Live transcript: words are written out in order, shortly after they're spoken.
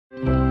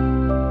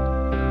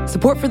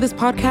Support for this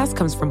podcast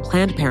comes from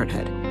Planned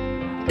Parenthood.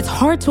 It's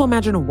hard to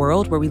imagine a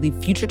world where we leave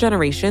future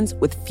generations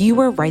with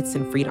fewer rights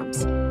and freedoms.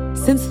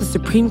 Since the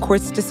Supreme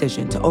Court's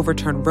decision to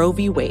overturn Roe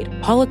v. Wade,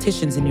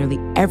 politicians in nearly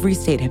every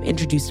state have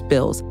introduced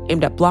bills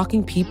aimed at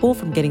blocking people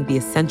from getting the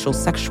essential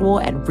sexual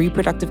and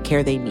reproductive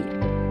care they need,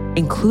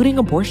 including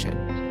abortion.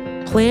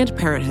 Planned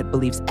Parenthood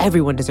believes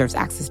everyone deserves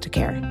access to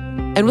care.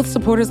 And with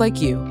supporters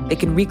like you, they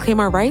can reclaim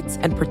our rights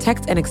and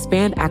protect and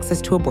expand access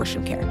to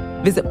abortion care.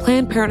 Visit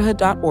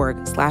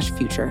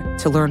PlannedParenthood.org/future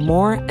to learn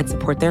more and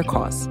support their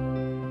cause.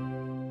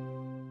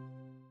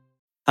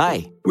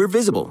 Hi, we're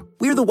Visible.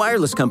 We're the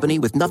wireless company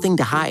with nothing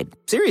to hide.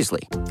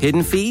 Seriously.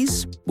 Hidden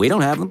fees? We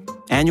don't have them.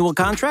 Annual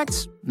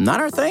contracts? Not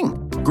our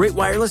thing. Great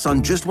wireless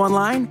on just one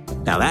line?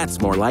 Now that's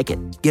more like it.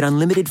 Get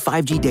unlimited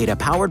 5G data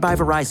powered by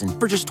Verizon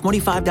for just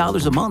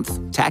 $25 a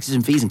month. Taxes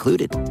and fees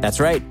included. That's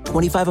right,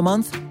 $25 a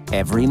month,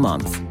 every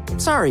month.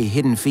 Sorry,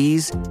 hidden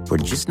fees. We're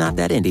just not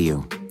that into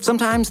you.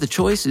 Sometimes the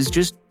choice is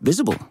just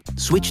Visible.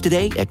 Switch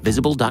today at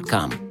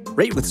Visible.com.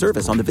 Rate with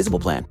service on the Visible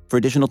plan. For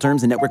additional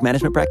terms and network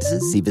management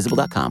practices, see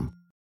Visible.com.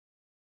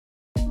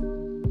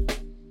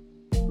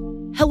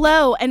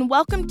 Hello, and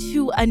welcome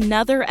to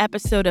another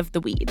episode of The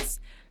Weeds.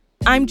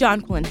 I'm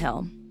Jonquilyn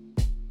Hill.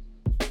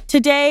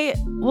 Today,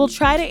 we'll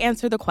try to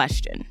answer the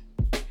question,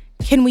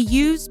 can we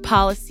use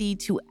policy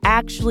to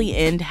actually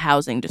end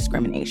housing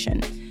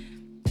discrimination?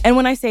 And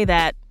when I say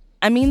that,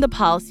 I mean the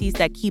policies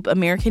that keep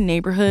American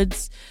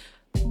neighborhoods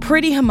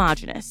pretty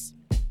homogenous.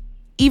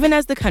 Even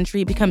as the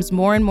country becomes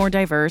more and more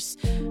diverse,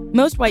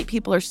 most white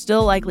people are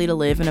still likely to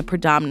live in a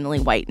predominantly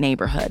white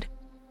neighborhood.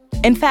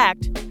 In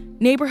fact,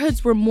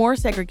 neighborhoods were more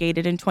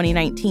segregated in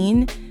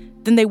 2019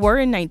 than they were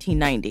in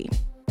 1990.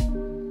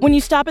 When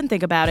you stop and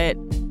think about it,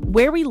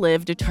 where we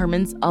live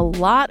determines a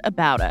lot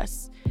about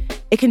us.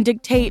 It can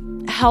dictate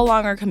how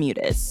long our commute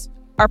is,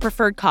 our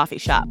preferred coffee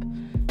shop,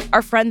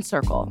 our friend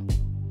circle.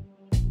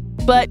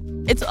 But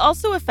it's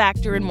also a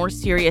factor in more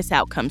serious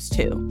outcomes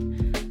too,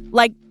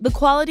 like the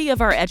quality of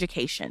our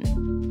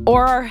education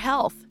or our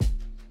health.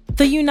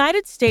 The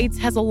United States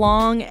has a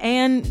long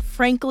and,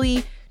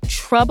 frankly,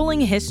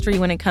 troubling history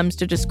when it comes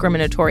to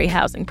discriminatory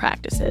housing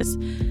practices.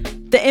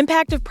 The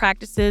impact of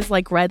practices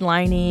like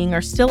redlining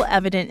are still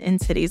evident in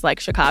cities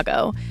like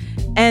Chicago,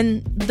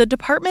 and the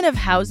Department of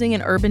Housing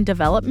and Urban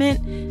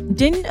Development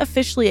didn't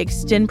officially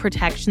extend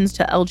protections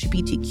to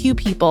LGBTQ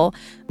people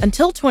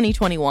until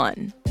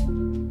 2021.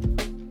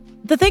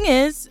 The thing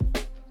is,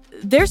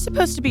 there's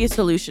supposed to be a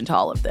solution to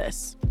all of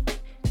this.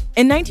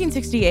 In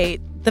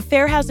 1968, the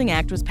Fair Housing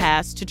Act was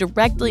passed to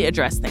directly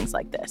address things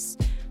like this,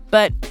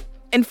 but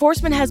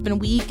enforcement has been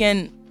weak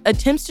and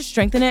attempts to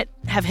strengthen it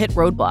have hit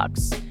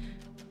roadblocks.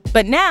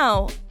 But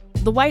now,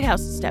 the White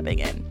House is stepping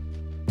in.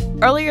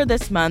 Earlier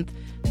this month,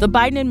 the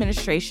Biden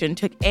administration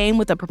took aim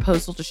with a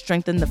proposal to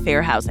strengthen the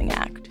Fair Housing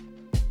Act.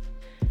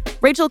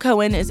 Rachel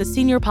Cohen is a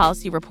senior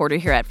policy reporter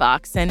here at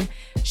Vox, and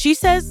she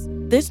says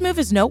this move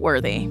is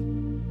noteworthy.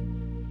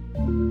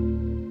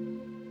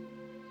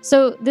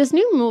 So this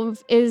new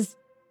move is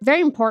very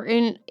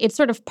important. It's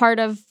sort of part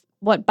of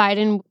what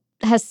Biden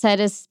has said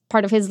is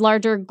part of his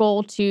larger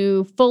goal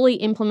to fully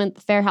implement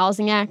the Fair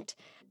Housing Act.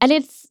 And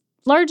it's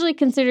largely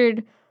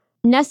considered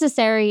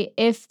necessary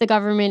if the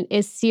government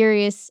is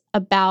serious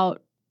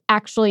about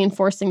actually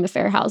enforcing the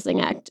Fair Housing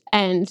Act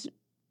and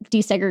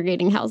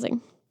desegregating housing.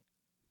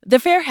 The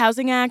Fair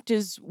Housing Act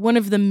is one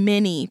of the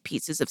many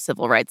pieces of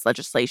civil rights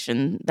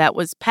legislation that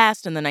was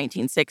passed in the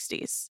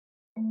 1960s.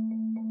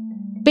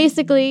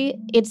 Basically,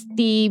 it's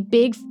the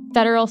big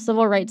federal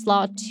civil rights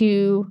law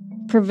to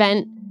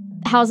prevent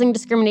housing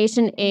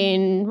discrimination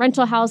in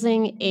rental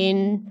housing,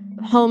 in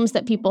homes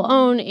that people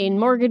own, in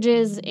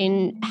mortgages,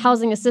 in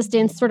housing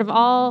assistance, sort of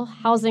all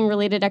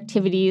housing-related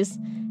activities.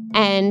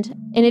 And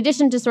in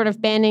addition to sort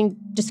of banning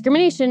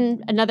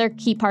discrimination, another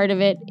key part of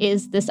it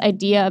is this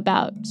idea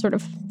about sort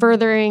of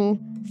furthering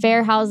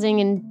fair housing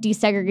and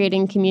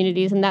desegregating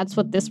communities, and that's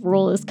what this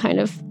rule is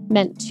kind of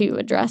meant to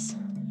address.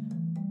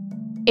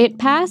 It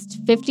passed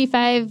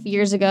 55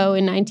 years ago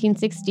in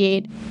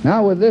 1968.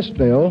 Now with this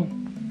bill,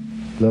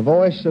 the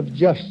voice of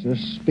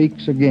justice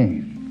speaks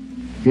again.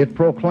 It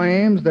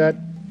proclaims that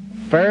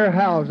fair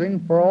housing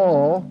for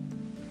all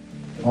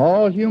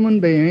human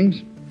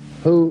beings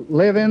who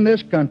live in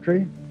this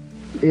country,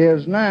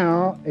 is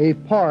now a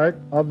part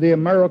of the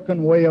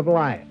American way of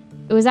life.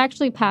 It was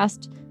actually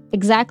passed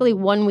exactly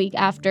 1 week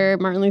after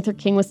Martin Luther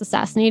King was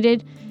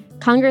assassinated.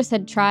 Congress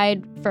had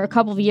tried for a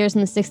couple of years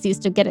in the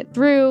 60s to get it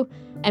through,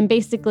 and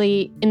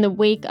basically in the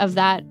wake of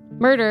that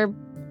murder,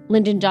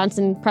 Lyndon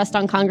Johnson pressed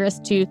on Congress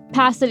to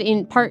pass it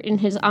in part in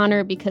his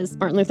honor because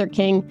Martin Luther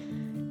King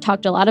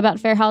talked a lot about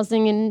fair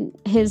housing in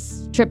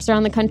his trips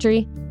around the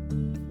country.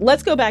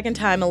 Let's go back in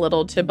time a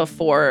little to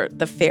before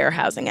the Fair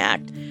Housing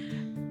Act.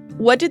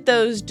 What did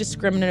those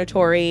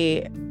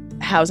discriminatory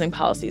housing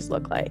policies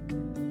look like?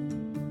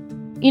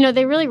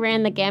 They really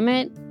ran the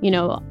gamut.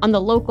 On the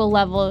local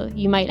level,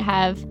 you might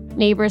have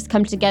neighbors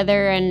come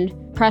together and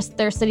press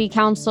their city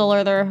council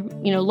or their,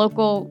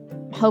 local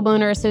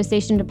homeowner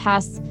association to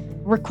pass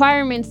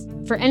requirements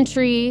for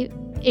entry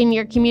in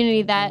your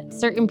community that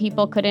certain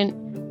people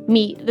couldn't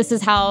meet. This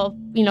is how,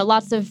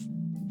 lots of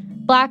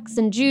Blacks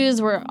and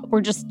Jews were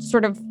just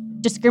sort of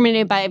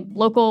discriminated by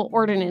local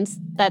ordinance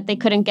that they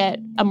couldn't get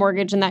a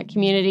mortgage in that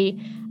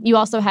community. You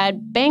also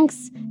had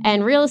banks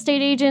and real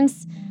estate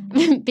agents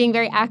being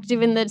very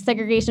active in the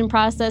segregation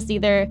process,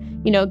 either,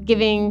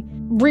 giving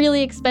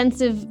really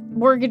expensive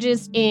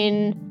mortgages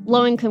in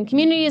low-income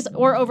communities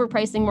or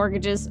overpricing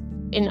mortgages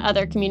in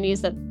other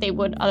communities that they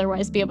would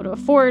otherwise be able to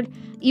afford.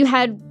 You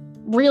had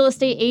real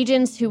estate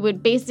agents who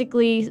would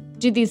basically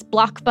do these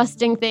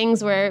blockbusting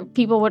things where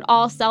people would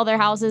all sell their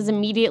houses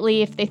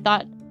immediately if they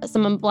thought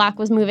someone Black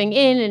was moving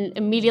in, and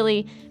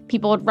immediately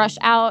people would rush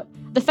out.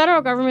 The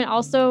federal government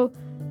also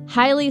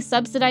highly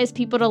subsidized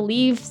people to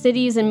leave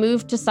cities and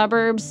move to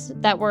suburbs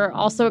that were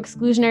also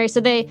exclusionary.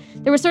 So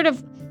there was sort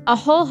of a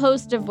whole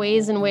host of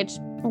ways in which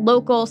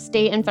local,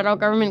 state, and federal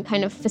government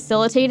kind of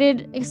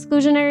facilitated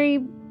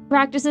exclusionary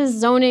practices.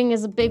 Zoning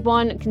is a big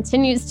one. It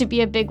continues to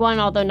be a big one,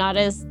 although not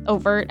as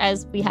overt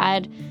as we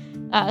had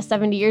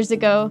 70 years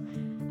ago.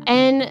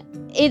 And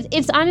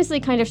it's honestly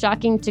kind of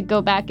shocking to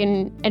go back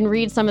and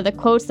read some of the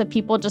quotes that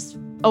people just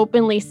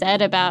openly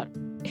said about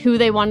who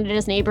they wanted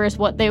as neighbors,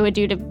 what they would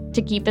do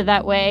to keep it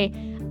that way.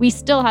 We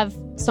still have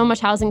so much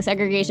housing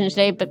segregation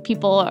today, but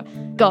people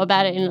go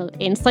about it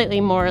in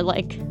slightly more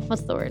like,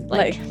 what's the word?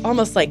 Like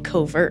almost like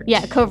covert.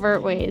 Yeah,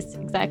 covert ways,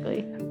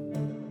 exactly.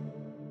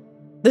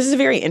 This is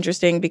very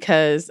interesting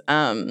because,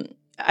 I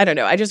don't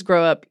know, I just grew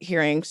up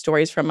hearing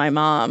stories from my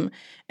mom,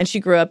 and she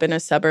grew up in a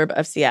suburb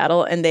of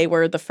Seattle, and they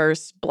were the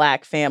first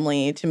Black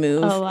family to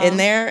move in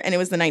there, and it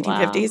was the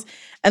 1950s. Wow.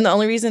 And the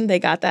only reason they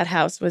got that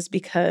house was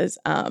because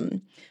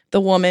the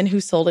woman who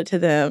sold it to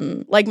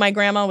them, like my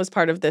grandma was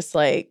part of this,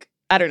 like,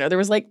 I don't know, there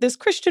was like this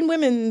Christian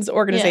women's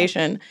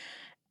organization. Yeah.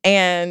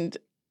 And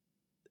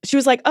she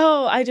was like,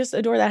 oh, I just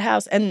adore that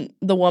house. And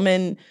the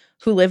woman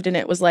who lived in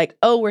it was like,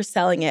 oh, we're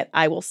selling it.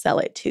 I will sell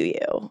it to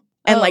you.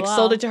 And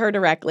sold it to her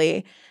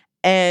directly.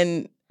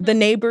 And the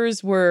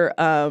neighbors were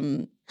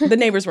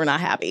not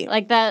happy.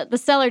 Like the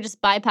seller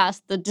just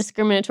bypassed the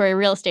discriminatory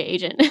real estate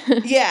agent.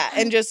 Yeah,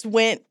 and just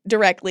went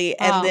directly.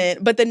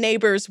 And but the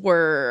neighbors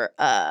were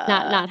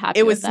not happy.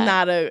 It was with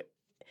that.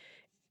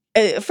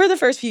 For the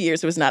first few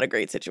years, it was not a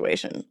great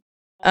situation.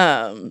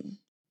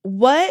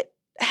 What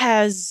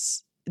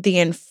has the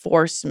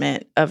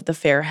enforcement of the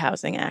Fair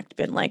Housing Act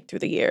been like through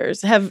the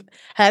years?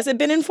 Has it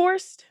been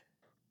enforced?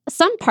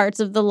 Some parts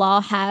of the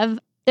law have.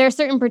 There are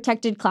certain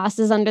protected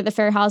classes under the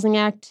Fair Housing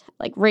Act,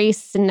 like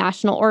race and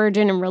national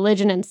origin and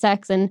religion and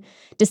sex and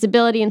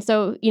disability. And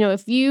so,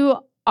 if you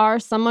are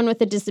someone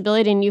with a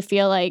disability and you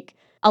feel like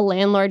a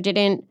landlord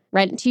didn't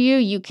rent to you,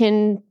 you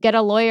can get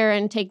a lawyer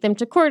and take them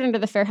to court under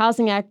the Fair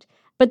Housing Act.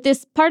 But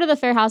this part of the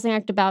Fair Housing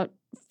Act about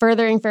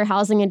furthering fair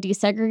housing and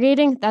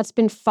desegregating, that's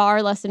been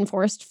far less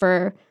enforced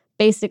for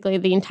basically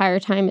the entire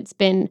time it's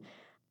been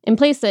in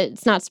place.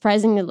 It's not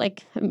surprising that,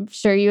 like, I'm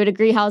sure you would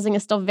agree, housing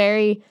is still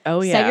very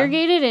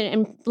segregated,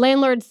 and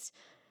landlords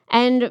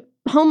and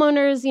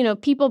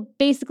homeowners, people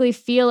basically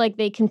feel like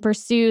they can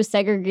pursue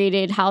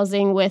segregated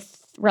housing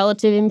with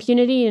relative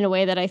impunity in a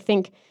way that I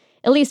think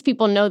at least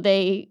people know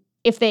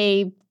if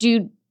they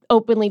do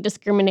openly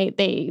discriminate,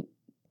 they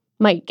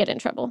might get in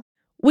trouble.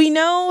 We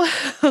know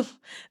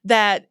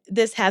that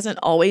this hasn't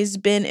always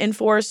been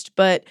enforced,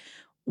 but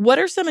what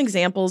are some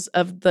examples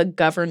of the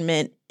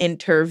government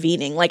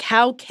intervening? Like,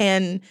 how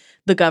can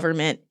the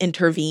government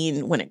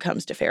intervene when it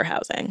comes to fair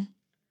housing?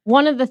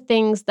 One of the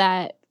things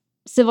that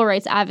civil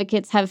rights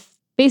advocates have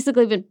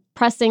basically been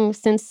pressing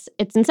since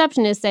its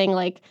inception is saying,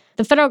 like,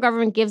 the federal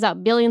government gives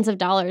out billions of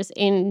dollars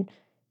in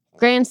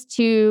grants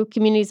to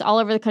communities all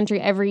over the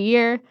country every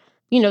year.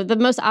 The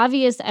most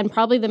obvious and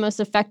probably the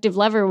most effective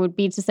lever would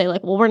be to say,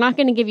 like, well, we're not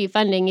going to give you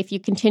funding if you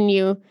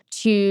continue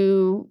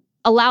to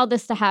allow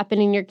this to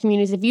happen in your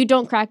communities. If you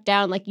don't crack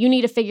down, like, you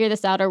need to figure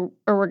this out or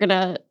we're going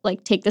to,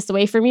 like, take this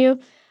away from you.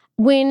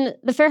 When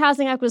the Fair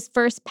Housing Act was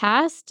first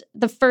passed,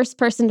 the first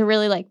person to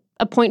really, like,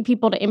 appoint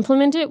people to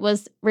implement it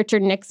was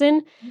Richard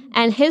Nixon.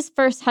 And his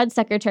first HUD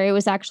secretary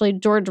was actually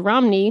George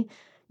Romney,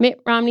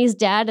 Mitt Romney's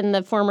dad and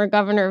the former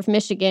governor of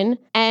Michigan.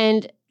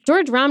 And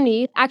George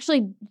Romney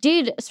actually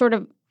did sort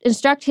of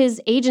instruct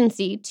his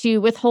agency to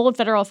withhold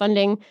federal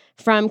funding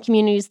from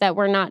communities that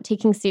were not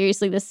taking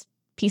seriously this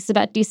piece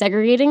about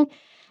desegregating.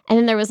 And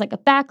then there was like a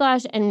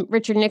backlash, and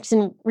Richard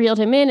Nixon reeled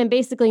him in. And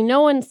basically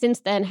no one since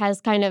then has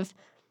kind of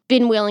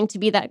been willing to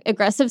be that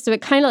aggressive. So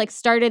it kind of like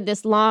started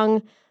this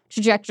long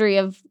trajectory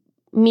of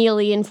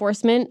mealy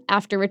enforcement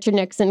after Richard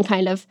Nixon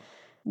kind of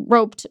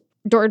roped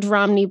George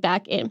Romney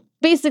back in.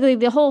 Basically,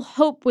 the whole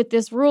hope with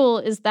this rule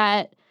is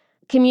that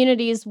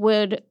communities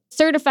would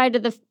certify to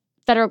the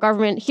federal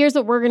government, here's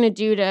what we're going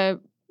to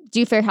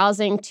do fair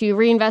housing, to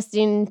reinvest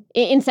in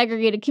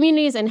segregated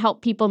communities and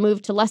help people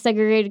move to less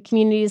segregated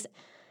communities.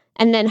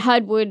 And then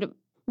HUD would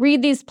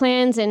read these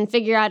plans and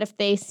figure out if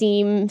they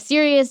seem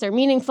serious or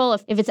meaningful,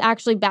 if it's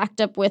actually backed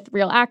up with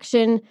real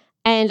action.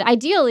 And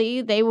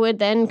ideally, they would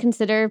then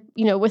consider,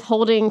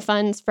 withholding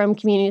funds from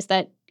communities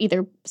that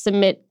either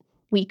submit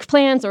weak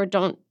plans or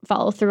don't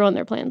follow through on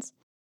their plans.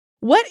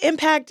 What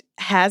impact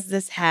has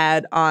this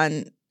had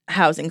on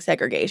housing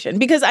segregation?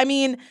 Because, I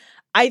mean,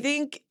 I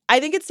think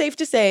it's safe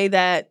to say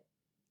that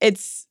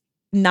it's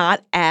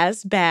not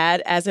as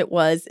bad as it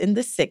was in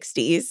the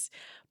 60s,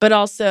 but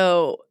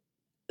also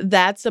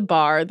that's a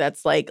bar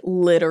that's like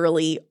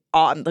literally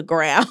on the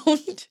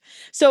ground.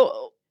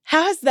 So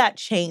how has that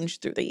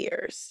changed through the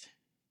years?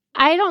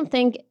 I don't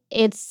think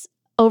it's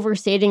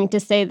overstating to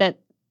say that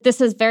this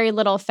has very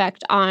little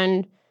effect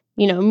on,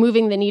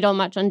 moving the needle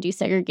much on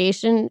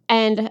desegregation.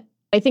 And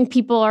I think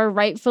people are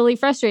rightfully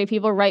frustrated.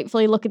 People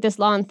rightfully look at this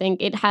law and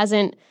think it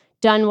hasn't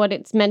done what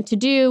it's meant to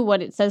do,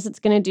 what it says it's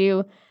going to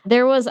do.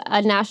 There was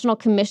a national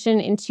commission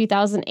in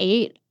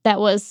 2008 that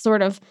was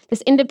sort of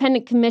this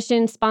independent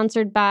commission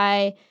sponsored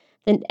by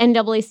the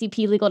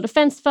NAACP Legal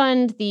Defense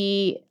Fund,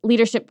 the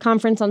Leadership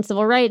Conference on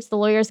Civil Rights, the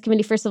Lawyers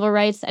Committee for Civil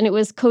Rights, and it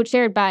was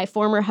co-chaired by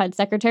former HUD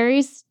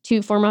secretaries,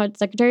 2 former HUD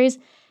secretaries,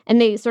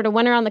 and they sort of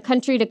went around the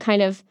country to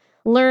kind of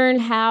learn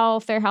how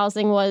fair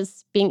housing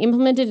was being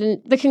implemented.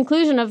 And the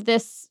conclusion of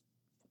this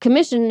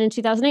commission in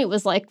 2008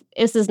 was like,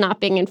 this is not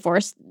being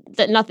enforced,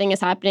 that nothing is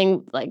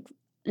happening, like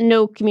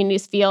no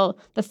communities feel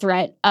the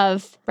threat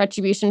of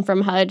retribution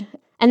from HUD.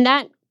 And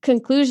that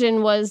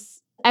conclusion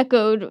was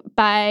echoed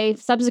by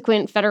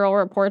subsequent federal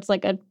reports,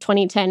 like a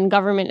 2010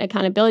 government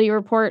accountability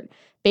report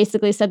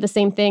basically said the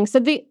same thing. So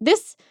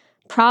this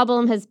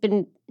problem has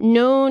been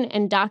known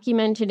and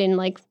documented in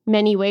like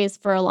many ways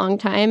for a long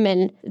time,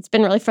 and it's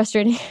been really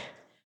frustrating.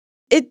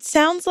 It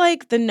sounds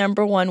like the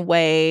number one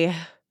way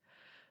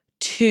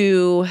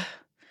to,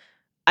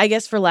 I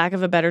guess for lack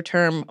of a better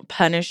term,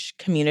 punish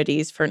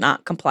communities for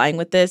not complying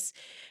with this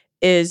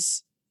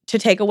is to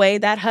take away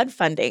that HUD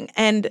funding.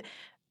 And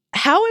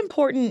how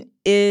important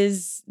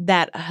is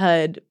that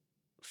HUD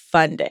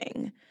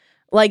funding?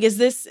 Like, is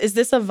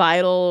this a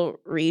vital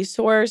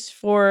resource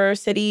for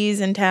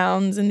cities and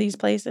towns in these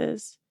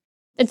places?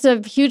 It's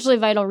a hugely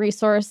vital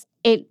resource.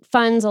 It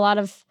funds a lot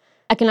of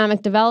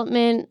economic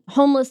development,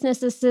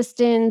 homelessness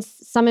assistance,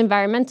 some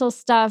environmental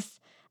stuff.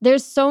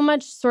 There's so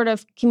much sort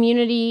of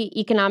community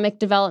economic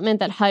development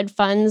that HUD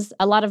funds.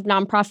 A lot of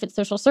nonprofit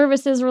social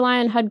services rely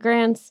on HUD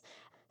grants.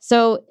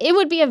 So it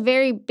would be a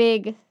very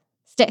big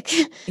stick.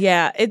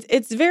 Yeah,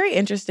 it's very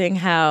interesting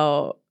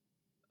how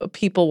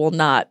people will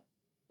not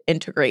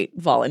integrate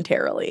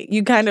voluntarily.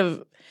 You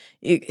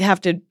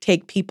have to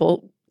take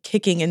people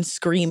kicking and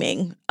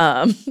screaming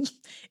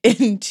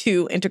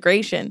into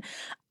integration.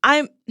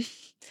 I'm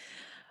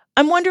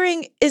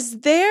wondering, is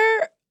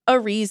there a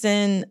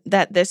reason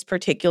that this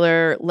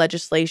particular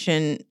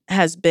legislation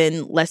has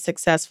been less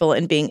successful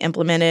in being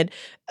implemented?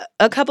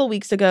 A couple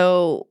weeks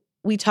ago,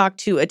 we talked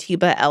to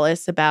Atiba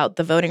Ellis about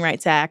the Voting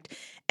Rights Act,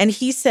 and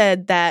he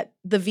said that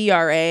the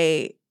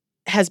VRA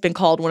has been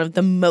called one of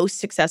the most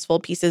successful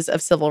pieces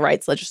of civil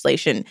rights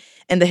legislation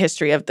in the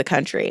history of the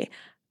country.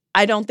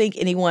 I don't think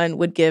anyone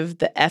would give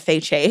the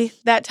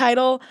FHA that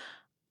title.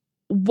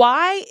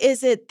 Why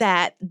is it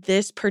that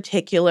this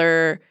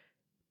particular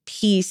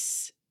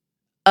piece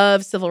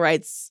of civil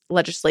rights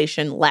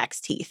legislation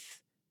lacks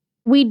teeth?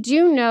 We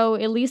do know,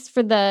 at least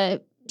for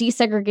the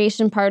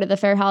desegregation part of the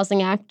Fair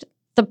Housing Act,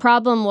 the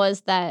problem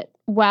was that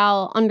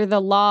while under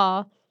the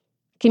law,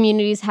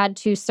 communities had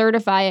to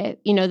certify,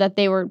 that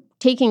they were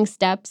taking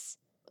steps,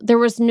 there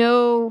was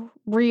no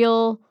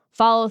real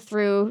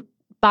follow-through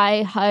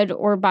by HUD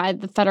or by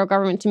the federal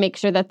government to make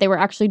sure that they were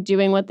actually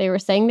doing what they were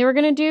saying they were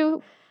going to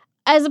do,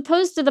 as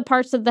opposed to the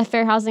parts of the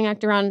Fair Housing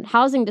Act around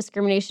housing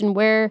discrimination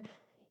where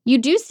you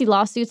do see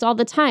lawsuits all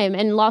the time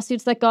and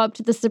lawsuits that go up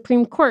to the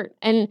Supreme Court.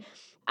 And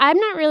I'm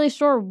not really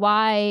sure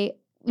why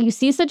you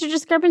see such a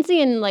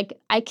discrepancy. And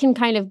I can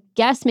kind of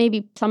guess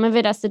maybe some of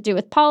it has to do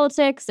with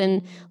politics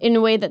and in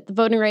a way that the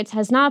voting rights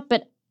has not.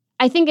 But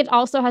I think it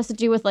also has to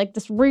do with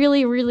this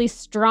really, really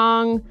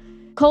strong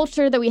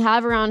culture that we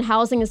have around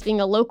housing as being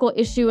a local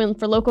issue and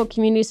for local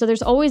communities. So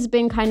there's always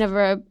been kind of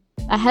a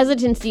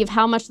hesitancy of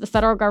how much the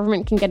federal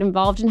government can get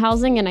involved in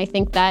housing. And I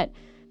think that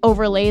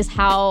overlays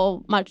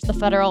how much the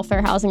Federal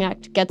Fair Housing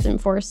Act gets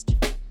enforced.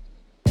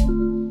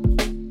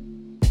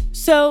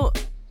 So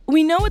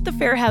we know what the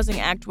Fair Housing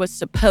Act was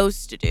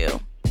supposed to do.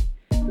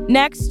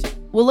 Next,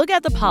 we'll look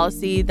at the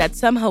policy that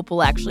some hope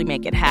will actually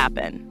make it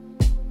happen.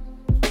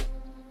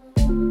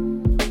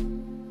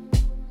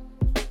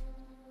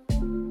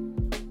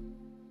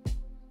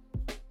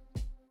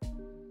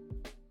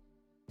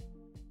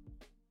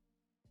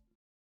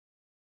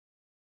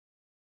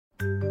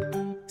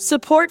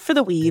 Support for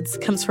The Weeds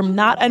comes from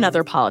Not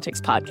Another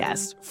Politics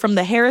podcast from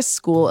the Harris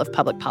School of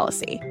Public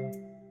Policy.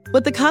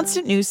 With the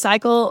constant news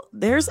cycle,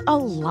 there's a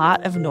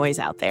lot of noise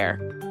out there.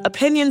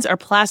 Opinions are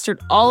plastered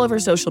all over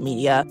social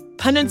media,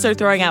 pundits are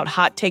throwing out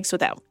hot takes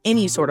without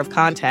any sort of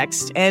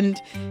context, and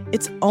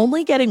it's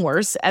only getting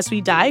worse as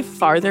we dive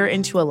farther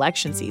into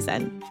election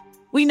season.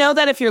 We know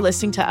that if you're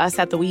listening to us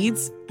at The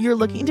Weeds, you're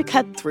looking to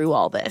cut through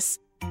all this.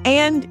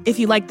 And if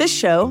you like this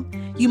show,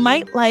 you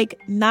might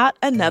like Not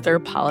Another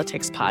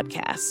Politics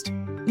podcast.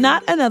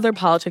 Not Another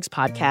Politics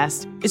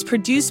podcast is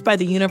produced by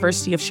the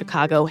University of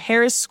Chicago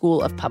Harris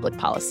School of Public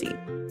Policy.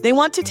 They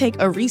want to take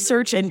a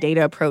research and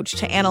data approach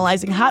to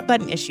analyzing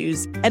hot-button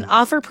issues and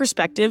offer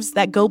perspectives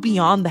that go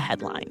beyond the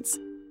headlines.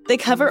 They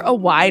cover a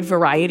wide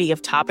variety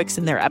of topics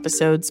in their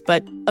episodes,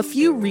 but a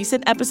few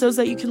recent episodes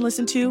that you can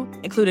listen to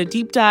include a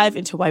deep dive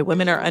into why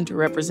women are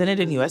underrepresented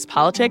in U.S.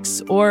 politics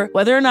or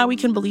whether or not we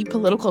can believe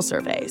political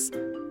surveys.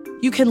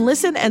 You can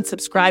listen and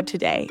subscribe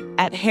today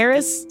at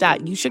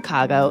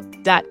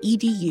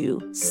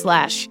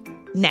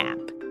harris.uchicago.edu/NAP.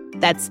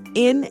 That's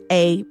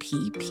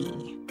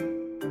NAPP.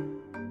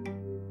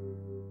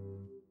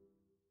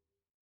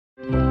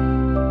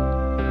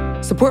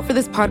 Support for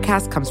this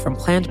podcast comes from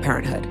Planned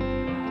Parenthood.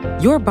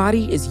 Your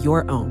body is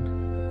your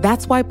own.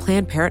 That's why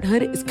Planned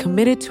Parenthood is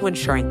committed to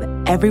ensuring that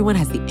everyone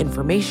has the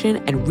information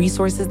and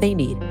resources they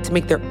need to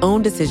make their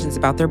own decisions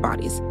about their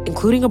bodies,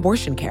 including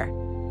abortion care.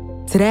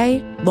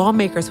 Today,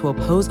 lawmakers who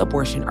oppose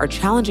abortion are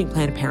challenging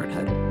Planned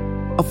Parenthood.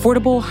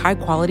 Affordable,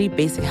 high-quality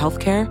basic health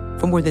care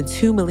for more than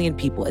 2 million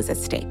people is at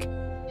stake.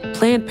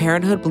 Planned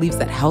Parenthood believes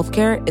that health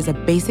care is a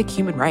basic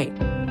human right.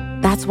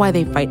 That's why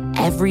they fight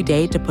every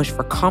day to push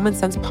for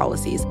common-sense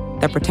policies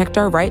that protect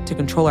our right to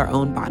control our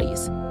own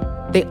bodies.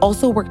 They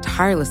also work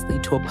tirelessly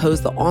to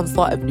oppose the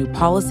onslaught of new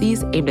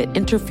policies aimed at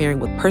interfering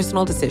with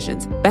personal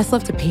decisions best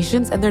left to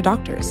patients and their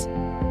doctors.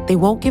 They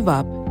won't give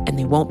up, and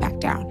they won't back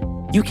down.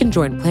 You can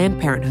join Planned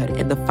Parenthood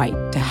in the fight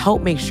to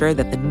help make sure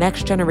that the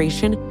next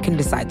generation can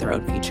decide their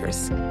own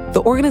futures.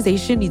 The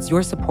organization needs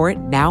your support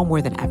now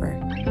more than ever.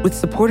 With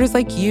supporters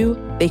like you,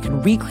 they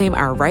can reclaim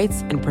our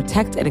rights and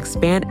protect and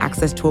expand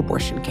access to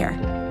abortion care.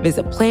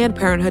 Visit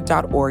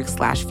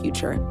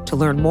PlannedParenthood.org/future to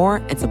learn more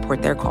and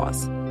support their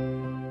cause.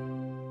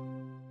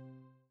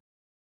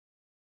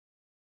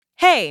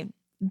 Hey,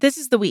 this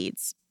is The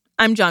Weeds.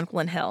 I'm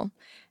Jonquilyn Hill.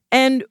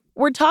 And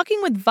we're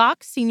talking with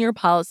Vox senior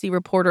policy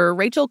reporter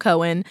Rachel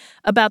Cohen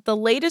about the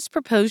latest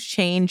proposed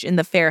change in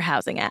the Fair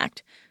Housing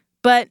Act.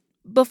 But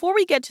before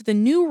we get to the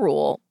new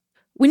rule,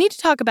 we need to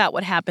talk about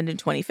what happened in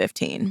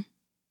 2015.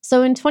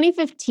 So in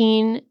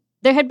 2015,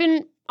 there had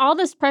been all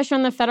this pressure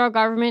on the federal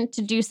government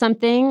to do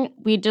something.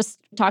 We just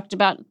talked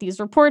about these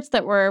reports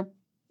that were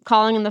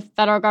calling on the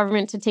federal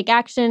government to take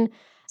action.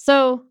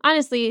 So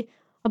honestly,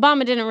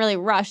 Obama didn't really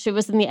rush. It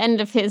was in the end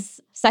of his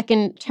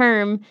second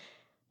term.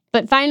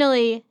 But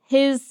finally,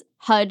 his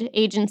HUD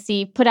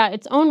agency put out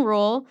its own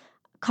rule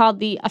called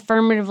the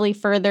Affirmatively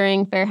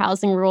Furthering Fair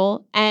Housing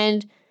Rule.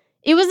 And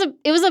it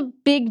was a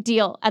big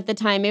deal at the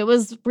time. It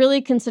was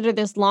really considered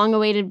this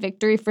long-awaited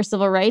victory for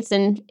civil rights.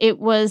 And it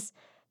was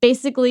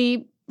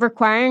basically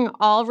requiring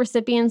all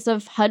recipients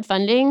of HUD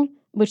funding,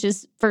 which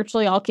is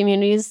virtually all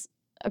communities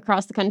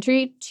across the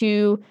country,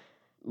 to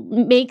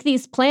make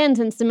these plans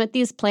and submit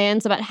these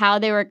plans about how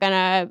they were going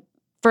to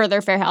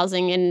further fair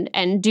housing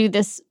and do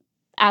this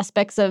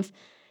aspects of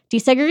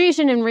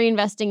desegregation and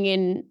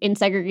reinvesting in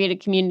segregated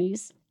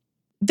communities.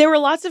 There were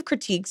lots of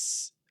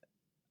critiques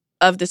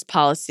of this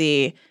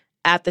policy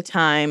at the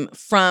time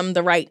from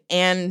the right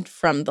and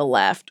from the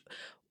left.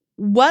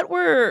 What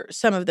were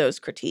some of those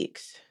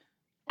critiques?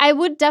 I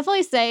would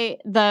definitely say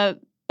the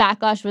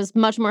backlash was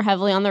much more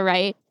heavily on the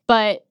right,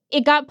 but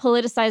it got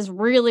politicized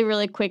really,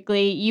 really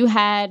quickly. You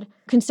had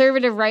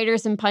conservative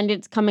writers and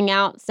pundits coming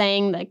out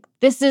saying, like,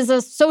 this is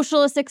a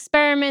socialist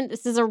experiment.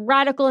 This is a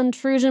radical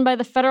intrusion by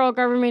the federal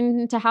government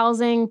into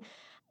housing.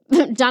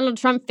 Donald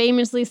Trump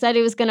famously said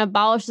he was going to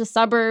abolish the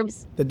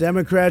suburbs. The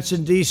Democrats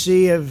in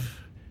D.C. have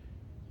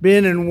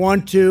been and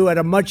want to, at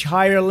a much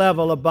higher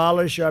level,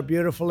 abolish our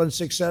beautiful and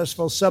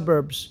successful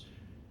suburbs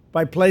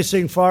by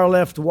placing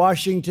far-left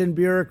Washington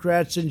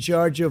bureaucrats in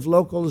charge of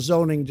local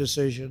zoning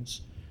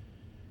decisions.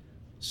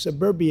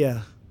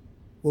 Suburbia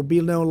will be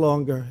no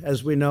longer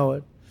as we know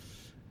it.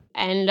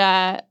 And,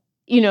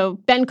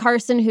 Ben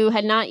Carson, who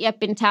had not yet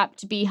been tapped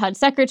to be HUD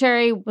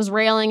secretary, was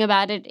railing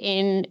about it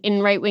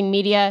in right-wing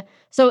media.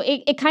 So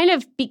it kind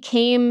of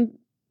became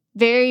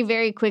very,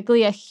 very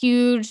quickly a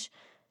huge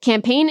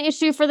campaign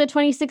issue for the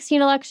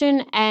 2016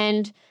 election.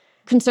 And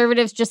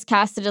conservatives just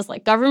cast it as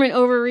like government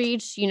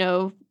overreach,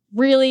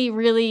 really,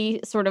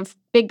 really sort of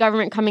big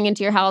government coming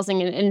into your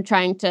housing and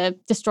trying to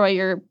destroy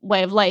your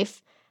way of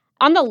life.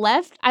 On the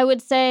left, I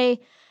would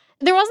say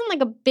there wasn't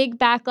like a big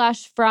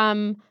backlash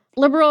from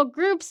liberal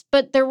groups,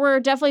 but there were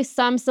definitely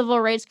some civil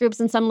rights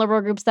groups and some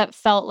liberal groups that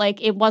felt like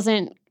it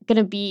wasn't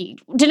going to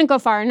didn't go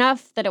far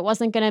enough, that it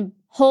wasn't going to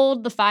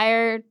hold the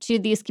fire to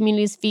these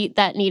communities' feet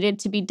that needed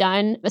to be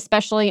done,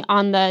 especially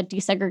on the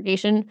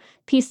desegregation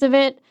piece of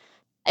it.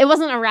 It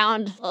wasn't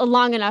around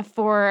long enough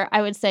for,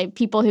 I would say,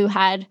 people who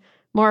had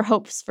more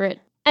hopes for it.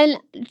 And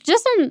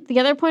just on the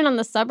other point on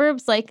the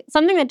suburbs, like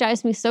something that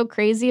drives me so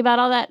crazy about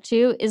all that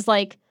too is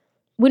like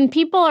when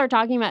people are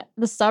talking about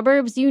the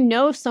suburbs,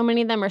 so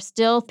many of them are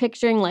still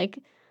picturing like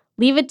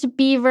Leave It to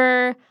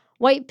Beaver,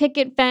 white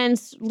picket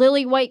fence,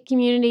 lily white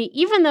community,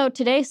 even though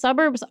today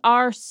suburbs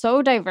are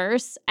so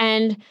diverse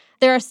and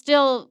there are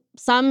still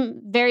some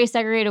very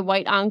segregated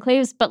white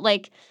enclaves. But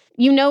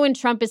when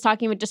Trump is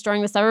talking about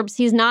destroying the suburbs,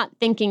 he's not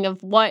thinking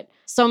of what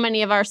so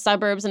many of our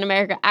suburbs in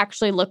America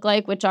actually look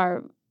like, which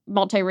are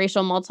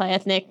multiracial,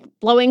 multi-ethnic,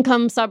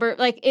 low-income suburb.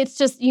 Like, it's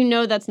just,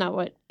 that's not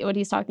what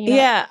he's talking about.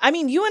 Yeah. I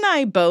mean, you and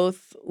I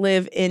both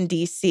live in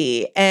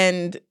D.C.,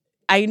 and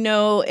I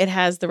know it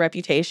has the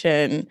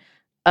reputation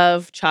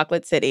of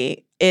Chocolate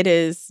City. It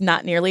is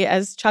not nearly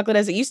as chocolate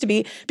as it used to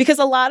be because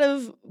a lot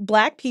of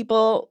Black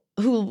people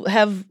who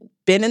have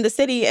been in the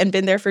city and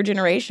been there for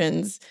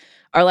generations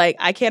are like,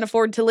 I can't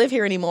afford to live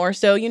here anymore.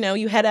 So,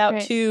 you head out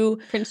to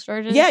Prince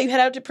George's. Yeah, you head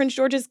out to Prince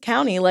George's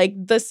County. Like,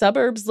 the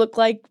suburbs look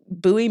like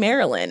Bowie,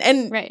 Maryland.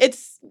 And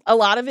a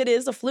lot of it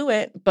is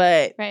affluent,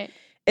 but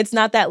it's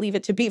not that Leave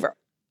It to Beaver.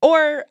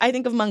 Or I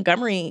think of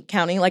Montgomery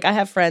County. Like, I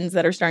have friends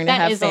that are starting to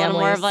have families. That is a little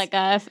more of like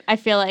I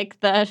feel like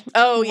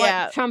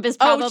Trump is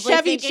probably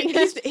thinking.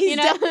 He's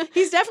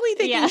definitely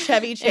thinking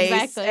Chevy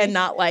Chase and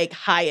not like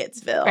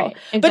Hyattsville. Right,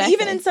 exactly. But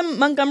even in some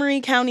Montgomery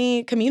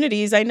County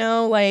communities, I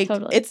know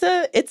it's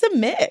a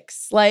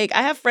mix. Like,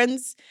 I have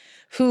friends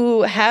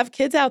who have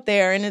kids out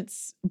there and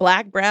it's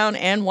Black, brown,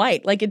 and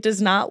white. Like, it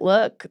does not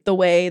look the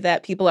way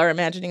that people are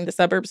imagining the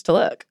suburbs to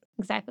look.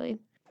 Exactly.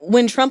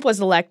 When Trump was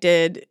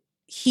elected,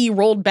 he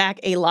rolled back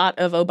a lot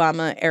of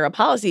Obama-era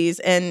policies,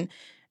 and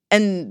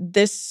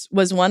this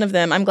was one of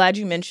them. I'm glad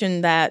you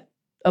mentioned that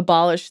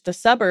abolish the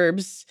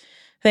suburbs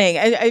thing.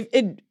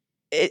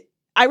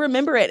 I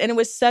remember it, and it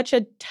was such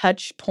a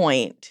touch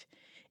point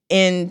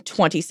in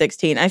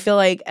 2016. I feel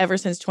like ever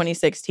since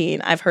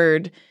 2016,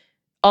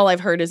 all I've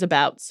heard is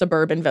about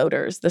suburban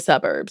voters, the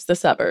suburbs, the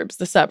suburbs,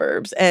 the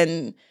suburbs,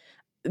 and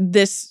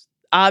this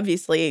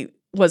obviously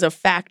was a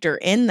factor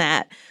in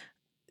that.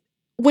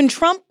 When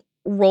Trump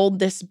rolled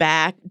this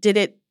back, did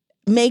it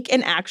make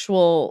an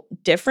actual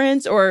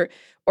difference, or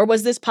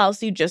was this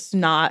policy just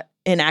not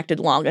enacted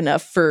long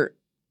enough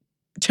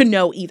to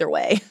know either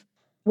way?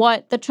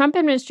 What the Trump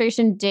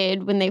administration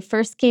did when they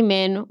first came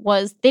in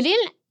was they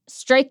didn't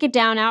strike it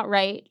down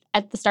outright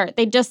at the start.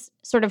 They just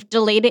sort of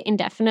delayed it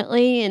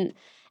indefinitely,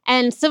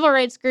 and civil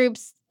rights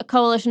groups, a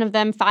coalition of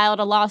them, filed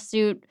a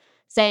lawsuit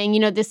saying,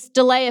 this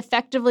delay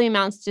effectively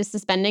amounts to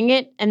suspending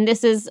it, and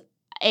this is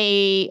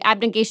a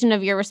abnegation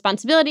of your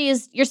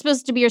responsibilities. You're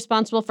supposed to be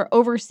responsible for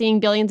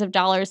overseeing billions of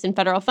dollars in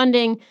federal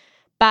funding.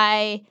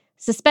 By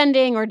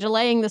suspending or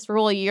delaying this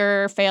rule,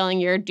 you're failing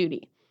your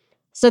duty.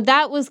 So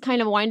that was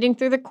kind of winding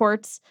through the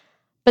courts.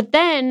 But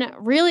then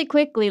really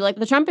quickly, like,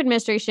 the Trump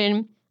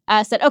administration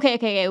said,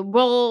 okay,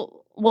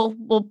 we'll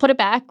put it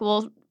back.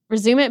 We'll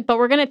resume it, but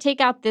we're going to take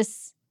out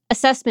this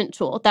assessment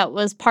tool that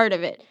was part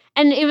of it.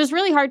 And it was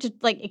really hard to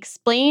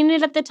explain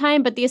it at the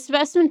time, but the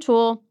assessment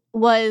tool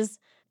was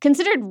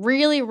considered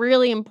really,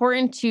 really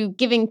important to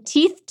giving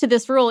teeth to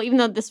this rule, even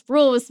though this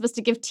rule was supposed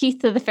to give teeth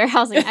to the Fair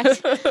Housing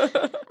Act.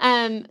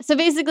 So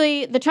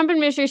basically, the Trump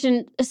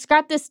administration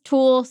scrapped this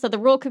tool so the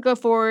rule could go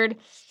forward.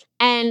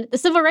 And the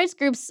civil rights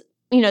groups,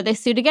 they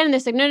sued again. And they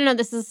said, no,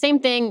 this is the same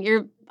thing.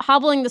 You're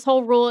hobbling this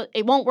whole rule.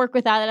 It won't work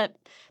without it.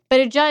 But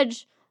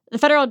the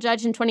federal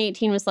judge in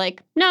 2018 was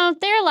like, no,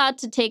 they're allowed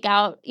to take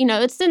out,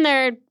 it's in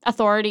their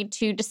authority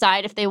to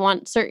decide if they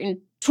want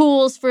certain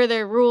tools for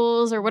their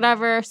rules or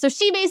whatever. So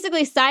she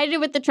basically sided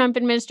with the Trump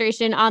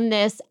administration on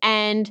this,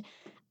 and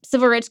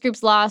civil rights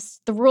groups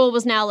lost. The rule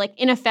was now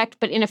in effect,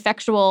 but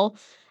ineffectual.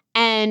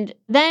 And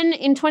then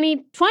in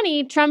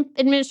 2020, Trump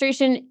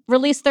administration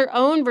released their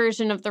own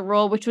version of the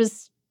rule, which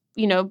was,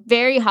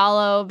 very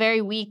hollow,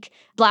 very weak,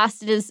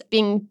 blasted as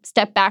being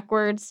step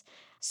backwards.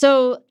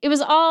 So it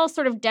was all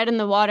sort of dead in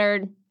the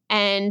water.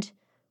 And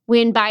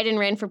when Biden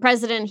ran for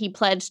president, he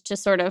pledged to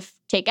sort of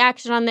take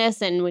action on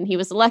this. And when he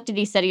was elected,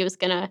 he said he was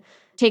going to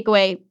take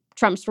away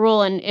Trump's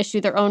rule and issue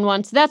their own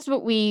one. So that's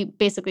what we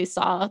basically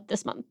saw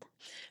this month.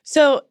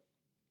 So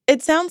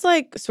it sounds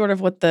like sort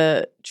of what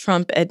the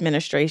Trump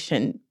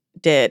administration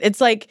did. It's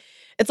like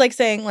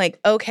saying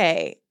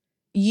okay,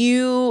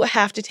 you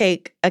have to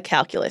take a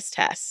calculus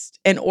test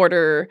in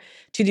order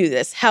to do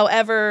this.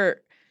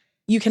 However,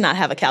 you cannot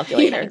have a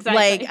calculator. Yeah,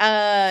 exactly.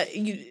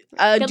 You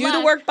do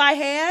the work by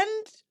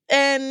hand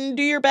and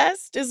do your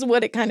best is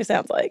what it kind of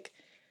sounds like.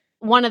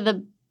 One of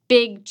the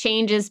big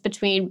changes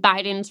between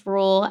Biden's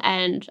rule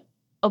and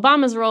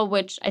Obama's rule,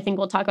 which I think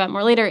we'll talk about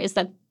more later, is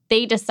that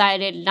they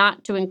decided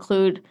not to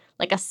include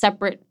a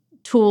separate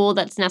tool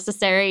that's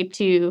necessary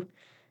to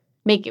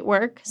make it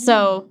work.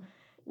 So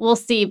we'll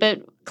see.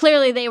 But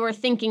clearly they were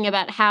thinking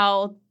about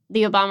how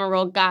the Obama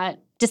rule got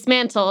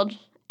dismantled.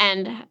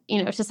 And,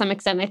 to some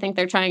extent, I think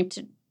they're trying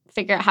to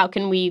figure out how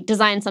can we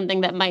design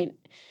something that might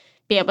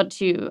be able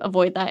to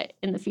avoid that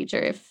in the future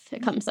if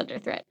it comes under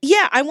threat.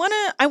 Yeah, I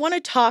want to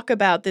talk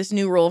about this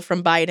new rule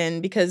from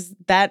Biden because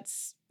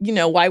that's,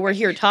 why we're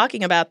here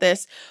talking about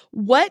this.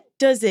 What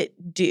does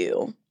it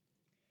do?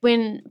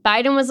 When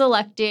Biden was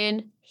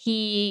elected,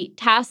 he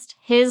tasked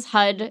his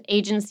HUD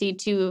agency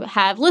to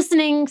have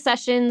listening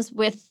sessions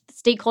with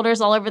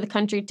stakeholders all over the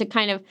country to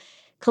kind of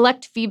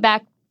collect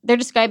feedback. They're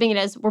describing it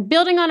as we're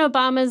building on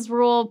Obama's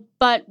rule,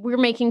 but we're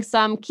making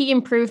some key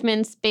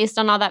improvements based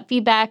on all that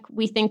feedback.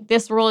 We think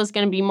this rule is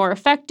going to be more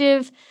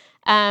effective.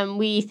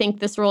 We think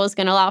this rule is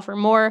going to allow for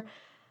more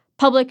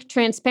public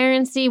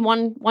transparency.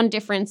 One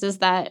difference is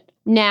that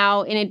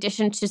now, in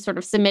addition to sort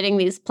of submitting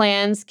these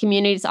plans,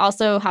 communities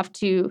also have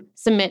to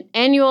submit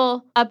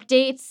annual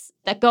updates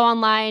that go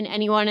online.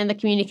 Anyone in the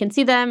community can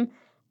see them.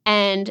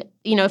 And,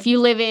 if you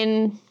live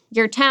in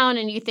your town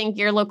and you think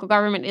your local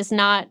government is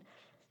not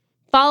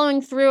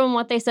following through on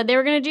what they said they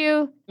were going to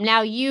do,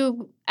 now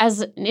you,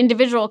 as an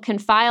individual, can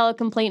file a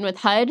complaint with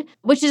HUD,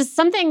 which is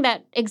something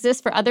that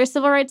exists for other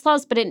civil rights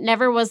laws, but it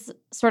never was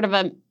sort of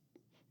a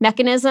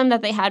mechanism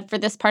that they had for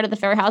this part of the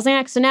Fair Housing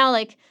Act. So now,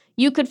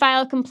 you could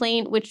file a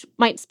complaint, which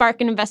might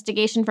spark an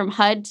investigation from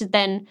HUD to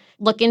then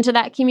look into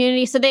that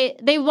community. So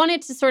they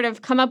wanted to sort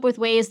of come up with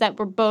ways that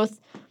were both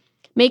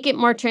make it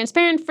more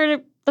transparent for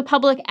the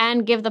public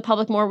and give the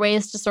public more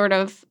ways to sort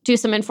of do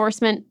some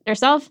enforcement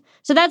themselves.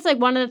 So that's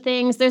one of the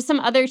things. There's some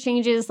other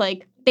changes,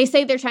 they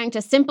say they're trying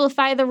to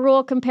simplify the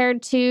rule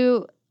compared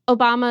to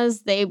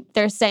Obama's.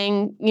 They're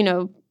saying,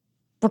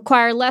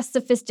 require less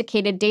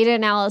sophisticated data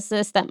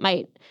analysis that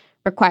might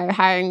require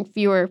hiring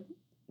fewer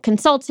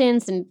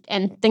consultants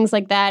and things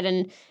like that.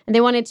 And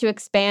they wanted to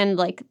expand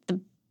the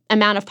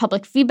amount of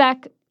public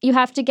feedback you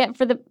have to get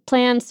for the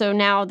plan. So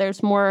now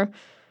there's more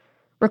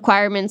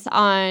requirements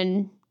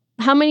on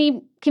how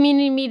many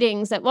community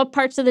meetings, at what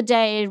parts of the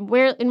day,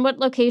 where, in what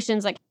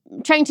locations,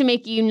 trying to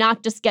make you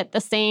not just get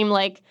the same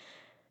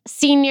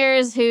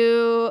seniors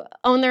who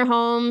own their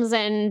homes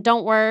and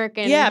don't work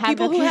and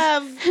people who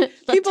have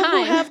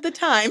the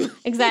time.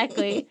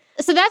 Exactly.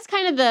 So that's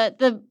kind of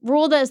the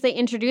rule as they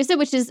introduce it,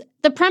 which is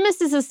the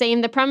premise is the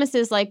same. The premise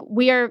is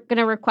we are going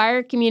to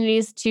require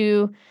communities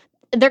to,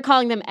 they're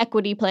calling them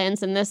equity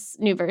plans in this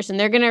new version.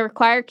 They're going to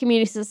require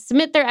communities to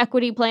submit their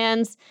equity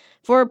plans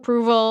for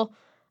approval.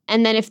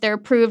 And then if they're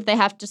approved, they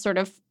have to sort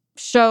of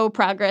show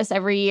progress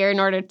every year in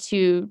order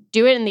to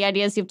do it. And the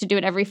idea is you have to do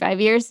it every 5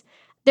 years.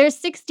 There's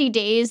 60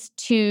 days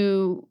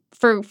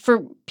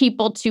for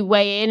people to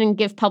weigh in and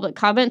give public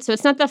comment. So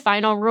it's not the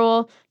final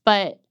rule,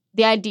 but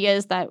the idea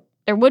is that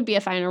there would be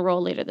a final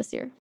rule later this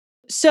year.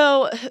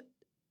 So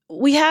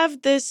we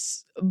have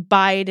this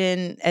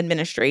Biden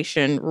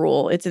administration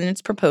rule. It's in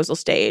its proposal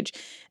stage.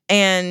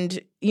 And,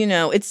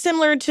 it's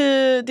similar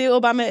to the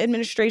Obama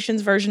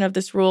administration's version of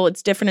this rule.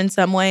 It's different in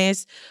some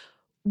ways.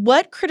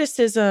 What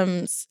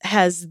criticisms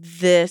has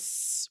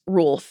this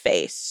rule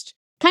faced?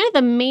 Kind of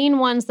the main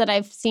ones that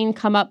I've seen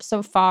come up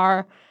so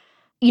far,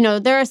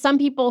 there are some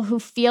people who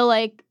feel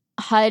like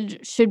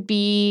HUD should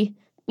be,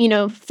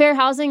 fair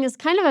housing is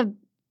kind of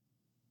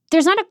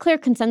there's not a clear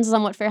consensus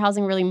on what fair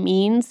housing really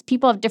means.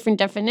 People have different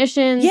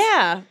definitions.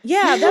 Yeah,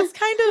 that's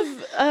kind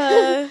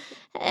of...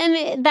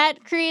 And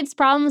that creates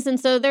problems. And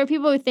so there are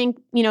people who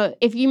think,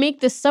 if you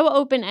make this so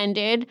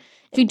open-ended,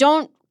 if you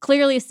don't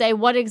clearly say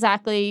what are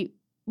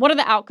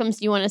the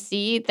outcomes you want to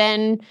see,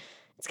 then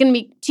it's going to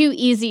be too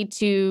easy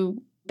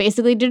to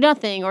basically do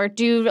nothing or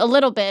do a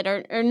little bit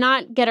or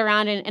not get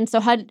around. And so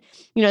HUD,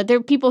 there are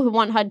people who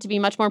want HUD to be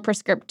much more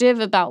prescriptive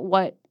about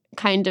what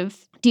kind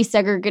of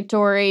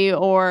desegregatory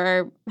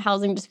or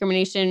housing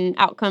discrimination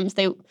outcomes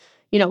they,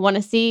 want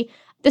to see.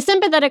 The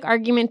sympathetic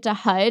argument to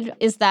HUD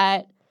is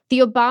that the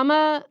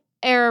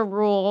Obama-era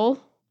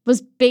rule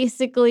was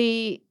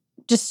basically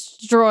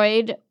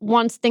destroyed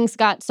once things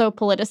got so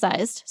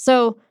politicized.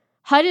 So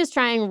HUD is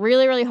trying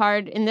really, really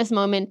hard in this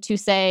moment to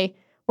say,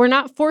 we're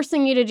not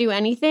forcing you to do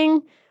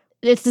anything.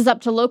 This is up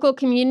to local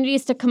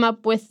communities to come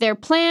up with their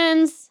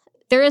plans.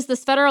 There is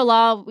this federal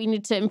law. We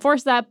need to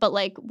enforce that, but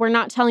we're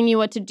not telling you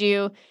what to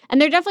do.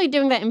 And they're definitely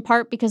doing that in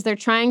part because they're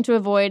trying to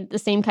avoid the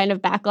same kind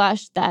of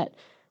backlash that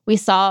we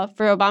saw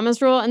for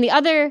Obama's rule. And the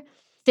other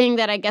thing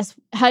that I guess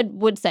HUD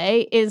would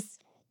say is,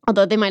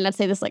 although they might not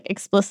say this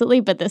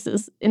explicitly, but this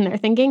is in their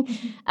thinking,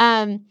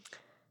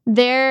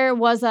 there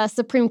was a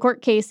Supreme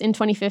Court case in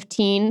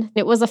 2015.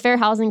 It was a fair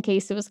housing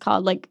case. It was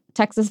called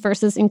Texas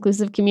versus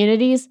Inclusive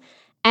Communities.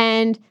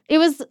 And it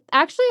was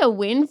actually a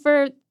win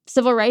for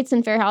civil rights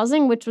and fair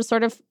housing, which was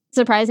sort of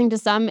surprising to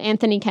some.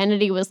 Anthony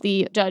Kennedy was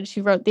the judge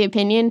who wrote the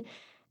opinion.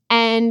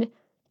 And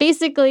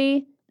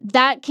basically,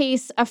 that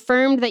case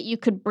affirmed that you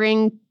could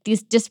bring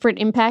these disparate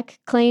impact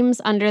claims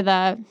under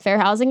the Fair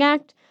Housing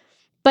Act.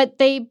 But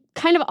they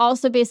kind of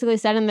also basically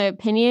said in their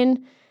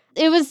opinion,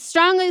 it was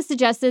strongly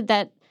suggested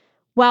that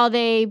while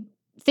they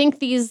think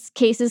these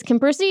cases can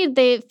proceed,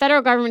 the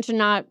federal government should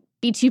not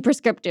be too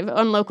prescriptive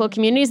on local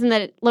communities, and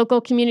that local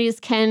communities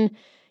can,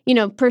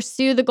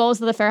 pursue the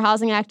goals of the Fair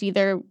Housing Act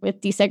either with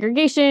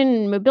desegregation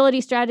and mobility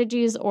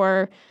strategies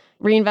or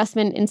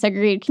reinvestment in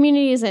segregated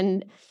communities.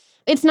 And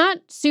it's not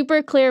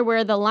super clear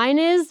where the line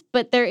is,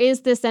 but there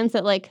is this sense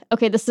that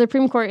okay, the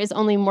Supreme Court is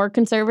only more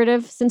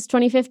conservative since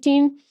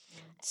 2015.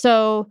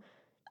 So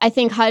I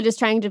think HUD is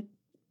trying to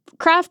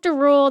craft a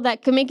rule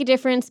that could make a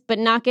difference, but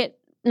not get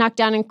knocked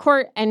down in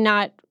court and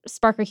not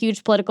spark a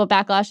huge political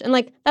backlash.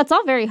 And that's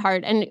all very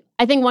hard. And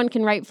I think one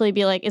can rightfully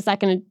be is that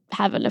going to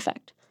have an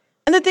effect?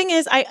 And the thing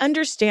is, I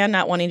understand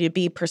not wanting to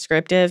be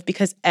prescriptive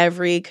because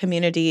every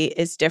community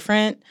is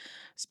different.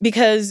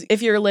 Because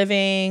if you're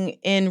living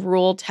in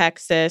rural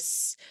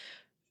Texas,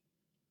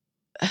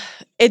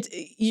 it's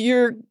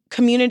your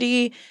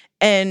community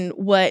and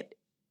what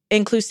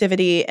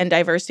inclusivity and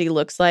diversity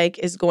looks like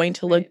is going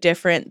to look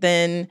different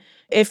than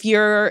if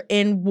you're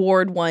in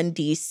Ward 1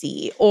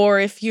 DC or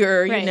if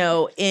you're,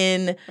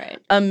 in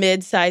a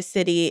mid-sized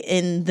city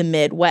in the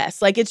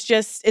Midwest. Like,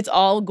 it's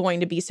all going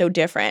to be so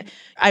different.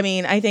 I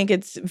mean, I think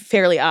it's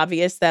fairly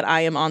obvious that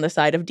I am on the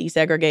side of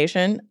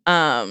desegregation.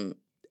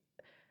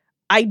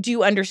 I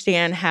do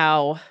understand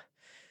how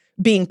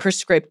being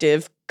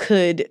prescriptive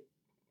could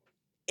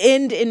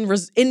end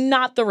in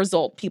not the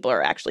result people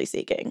are actually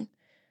seeking.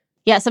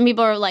 Yeah, some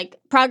people are like,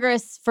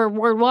 progress for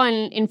Ward 1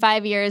 in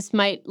 5 years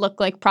might look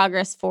like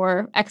progress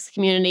for X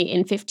community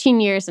in 15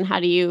 years, and how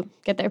do you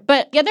get there?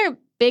 But the other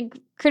big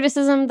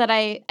criticism that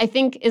I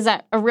think is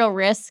at a real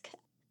risk,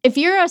 if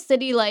you're a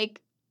city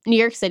like New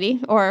York City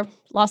or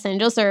Los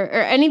Angeles or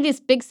any of these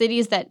big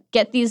cities that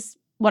get these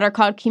what are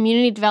called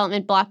community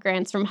development block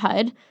grants from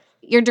HUD,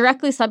 you're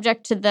directly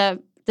subject to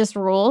this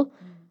rule.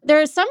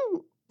 There are some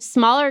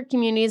smaller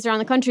communities around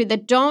the country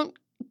that don't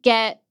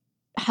get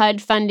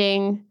HUD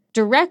funding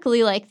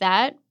directly like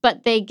that,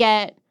 but they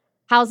get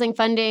housing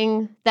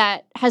funding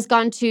that has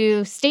gone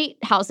to state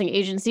housing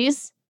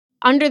agencies.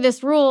 Under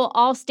this rule,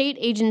 all state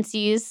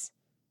agencies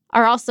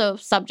are also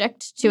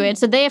subject to it,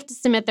 so they have to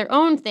submit their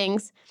own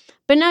things.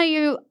 But now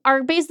you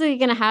are basically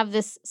going to have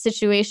this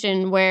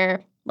situation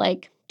where,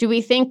 like, do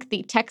we think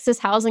the Texas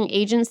Housing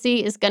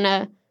Agency is going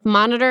to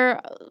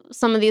monitor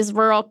some of these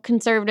rural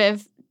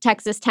conservative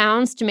Texas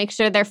towns to make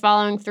sure they're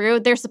following through?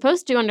 They're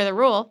supposed to under the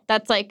rule.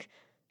 That's like,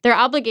 they're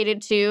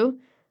obligated to.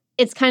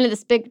 It's kind of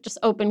this big, just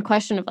open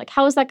question of like,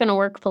 how is that going to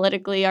work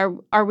politically?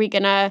 Are we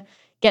going to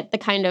get the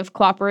kind of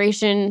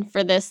cooperation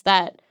for this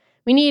that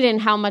we need?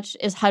 And how much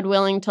is HUD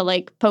willing to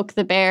like poke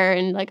the bear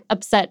and like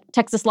upset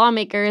Texas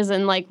lawmakers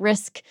and like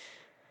risk,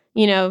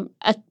 a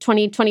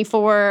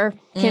 2024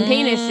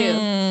 campaign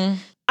issue?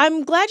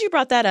 I'm glad you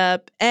brought that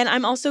up. And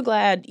I'm also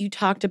glad you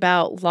talked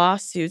about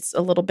lawsuits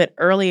a little bit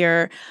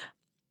earlier.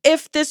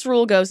 If this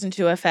rule goes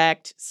into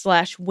effect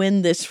 /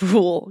 when this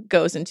rule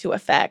goes into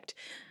effect,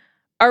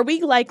 are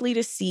we likely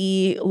to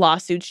see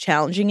lawsuits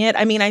challenging it?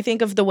 I mean, I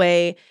think of the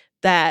way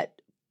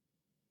that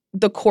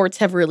the courts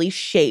have really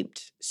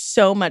shaped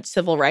so much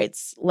civil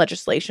rights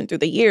legislation through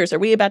the years. Are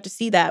we about to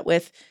see that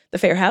with the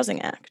Fair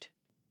Housing Act?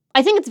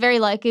 I think it's very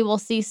likely we'll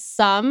see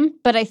some,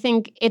 but I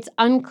think it's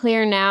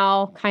unclear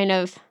now kind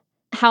of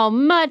how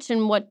much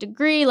and what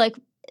degree. Like,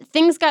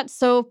 things got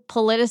so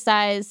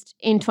politicized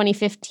in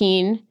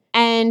 2015,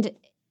 and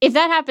if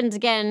that happens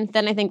again,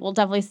 then I think we'll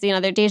definitely see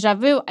another deja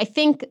vu. I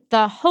think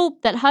the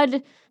hope that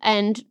HUD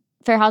and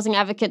fair housing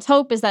advocates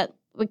hope is that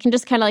we can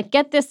just kind of like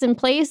get this in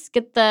place,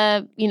 get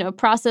the,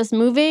 process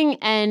moving.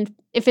 And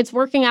if it's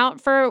working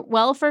out for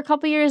a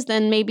couple years,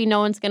 then maybe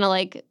no one's going to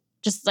like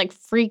just like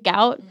freak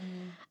out.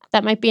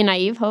 That might be a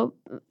naive hope.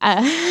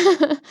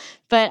 But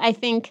I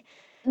think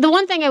the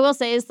one thing I will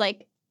say is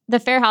like, the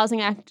Fair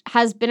Housing Act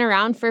has been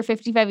around for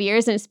 55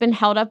 years and it's been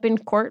held up in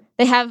court.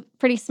 They have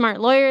pretty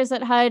smart lawyers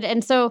at HUD.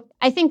 And so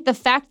I think the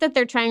fact that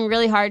they're trying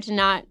really hard to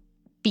not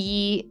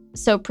be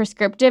so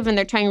prescriptive and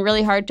they're trying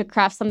really hard to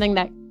craft something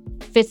that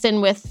fits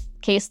in with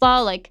case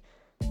law, like,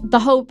 the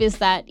hope is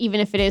that even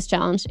if it is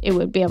challenged, it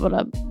would be able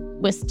to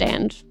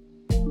withstand.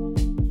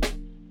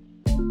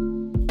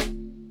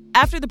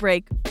 After the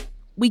break,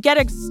 we get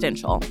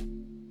existential.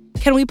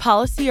 Can we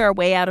policy our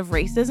way out of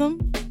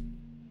racism?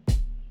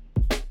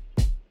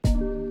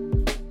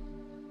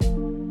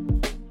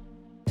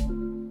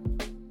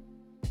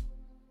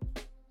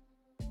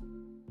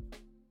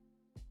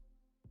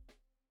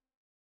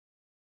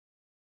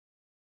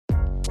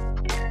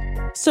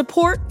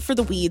 Support for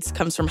The Weeds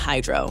comes from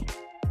Hydrow.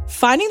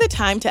 Finding the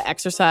time to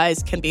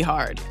exercise can be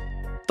hard.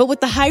 But with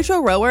the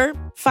Hydrow Rower,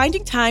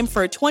 finding time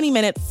for a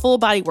 20-minute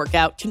full-body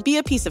workout can be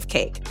a piece of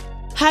cake.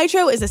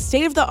 Hydrow is a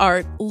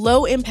state-of-the-art,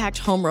 low-impact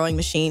home rowing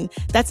machine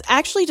that's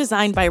actually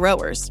designed by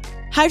rowers.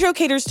 Hydrow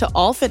caters to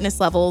all fitness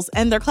levels,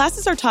 and their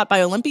classes are taught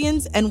by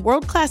Olympians and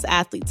world-class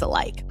athletes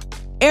alike.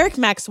 Eric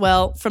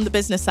Maxwell, from the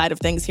business side of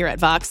things here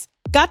at Vox,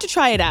 got to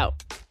try it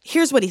out.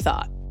 Here's what he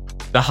thought.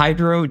 The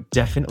Hydrow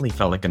definitely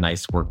felt like a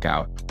nice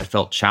workout. It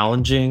felt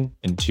challenging,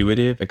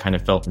 intuitive. It kind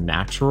of felt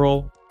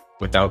natural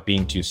without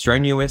being too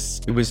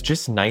strenuous. It was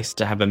just nice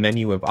to have a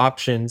menu of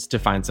options, to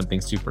find something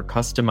super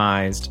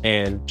customized,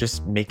 and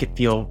just make it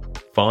feel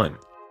fun.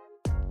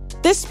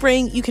 This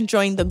spring, you can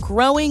join the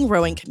growing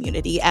rowing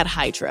community at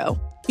Hydrow.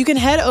 You can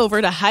head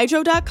over to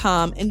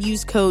hydrow.com and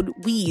use code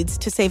WEEDS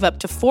to save up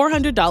to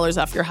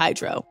 $400 off your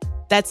Hydrow.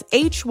 That's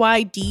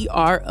HYDROW.com,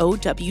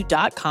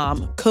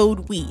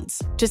 code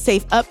WEEDS, to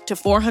save up to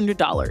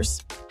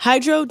 $400.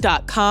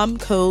 Hydrow.com,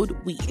 code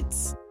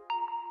WEEDS.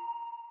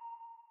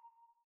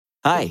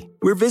 Hi,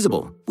 we're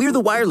Visible. We're the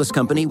wireless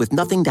company with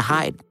nothing to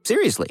hide.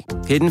 Seriously.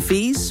 Hidden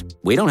fees?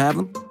 We don't have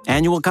them.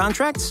 Annual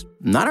contracts?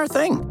 Not our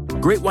thing.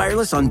 Great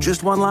wireless on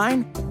just one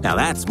line? Now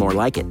that's more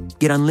like it.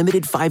 Get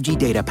unlimited 5G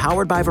data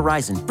powered by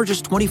Verizon for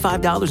just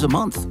 $25 a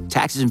month.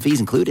 Taxes and fees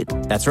included.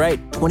 That's right,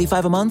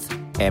 $25 a month,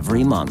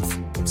 every month.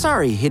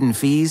 Sorry, hidden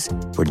fees.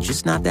 We're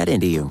just not that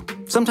into you.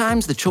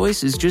 Sometimes the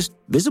choice is just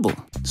Visible.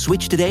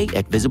 Switch today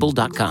at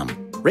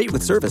Visible.com. Rate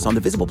with service on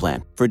the Visible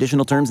plan. For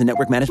additional terms and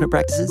network management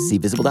practices, see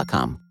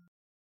Visible.com.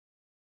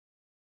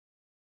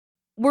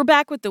 We're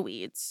back with the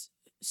weeds.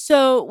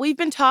 So we've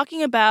been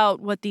talking about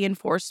what the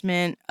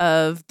enforcement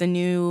of the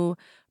new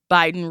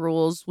Biden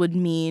rules would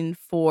mean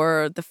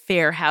for the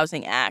Fair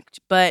Housing Act,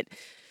 but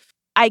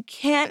I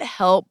can't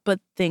help but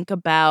think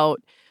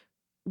about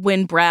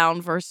when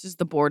Brown versus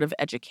the Board of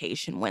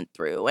Education went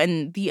through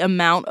and the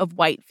amount of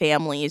white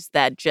families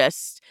that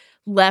just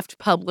left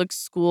public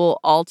school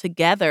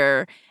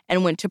altogether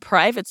and went to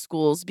private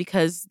schools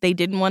because they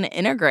didn't want to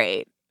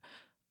integrate.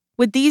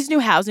 With these new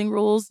housing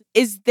rules,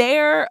 is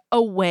there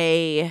a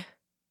way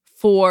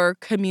for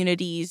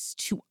communities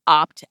to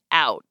opt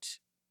out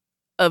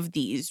of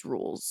these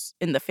rules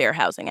in the Fair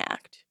Housing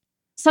Act?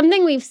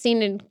 Something we've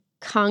seen in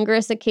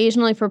Congress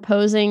occasionally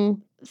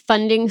proposing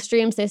funding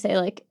streams, they say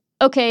like,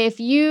 okay, if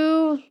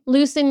you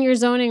loosen your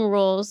zoning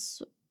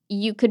rules,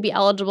 you could be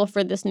eligible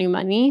for this new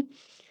money.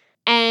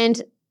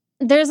 And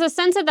there's a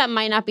sense that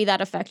might not be that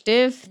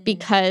effective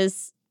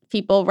because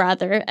people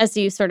rather, as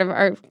you sort of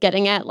are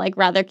getting at, like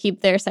rather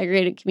keep their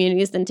segregated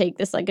communities than take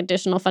this like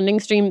additional funding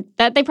stream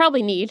that they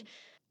probably need.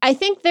 I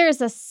think there's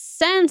a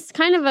sense,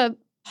 kind of a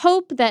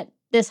hope that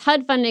this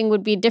HUD funding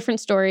would be a different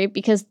story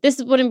because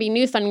this wouldn't be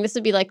new funding. This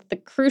would be like the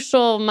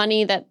crucial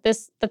money that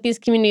these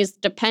communities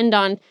depend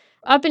on.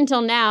 Up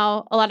until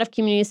now, a lot of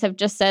communities have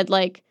just said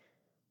like,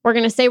 we're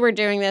going to say we're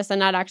doing this and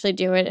not actually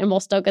do it, and we'll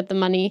still get the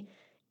money.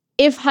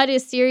 If HUD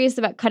is serious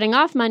about cutting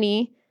off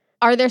money,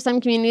 are there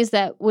some communities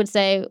that would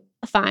say,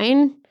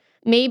 fine,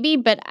 maybe,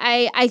 but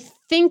I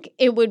think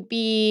it would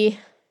be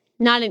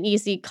not an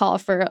easy call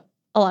for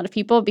a lot of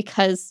people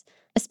because,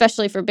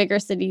 especially for bigger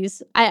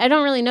cities, I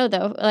don't really know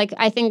though. Like,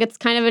 I think it's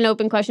kind of an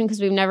open question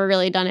because we've never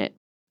really done it.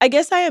 I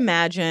guess I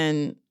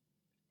imagine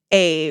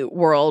a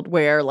world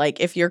where like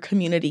if your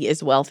community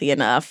is wealthy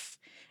enough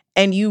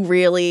and you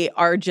really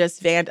are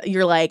just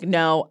you're like,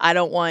 no, I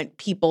don't want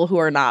people who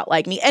are not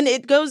like me. And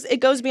it goes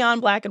beyond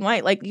black and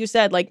white. Like you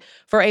said, like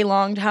for a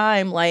long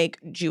time, like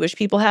Jewish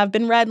people have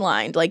been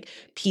redlined. Like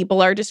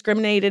people are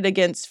discriminated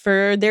against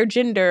for their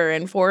gender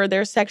and for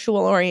their sexual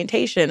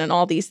orientation and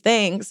all these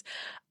things.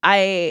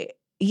 I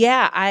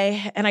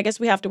guess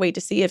we have to wait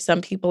to see if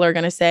some people are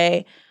going to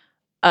say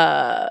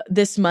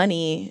this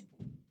money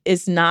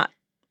is not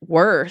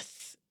worth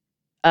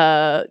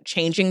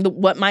changing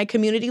what my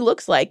community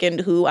looks like and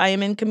who I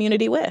am in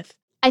community with.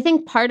 I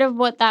think part of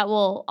what that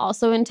will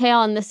also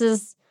entail, and this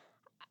is,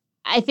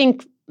 I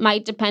think,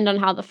 might depend on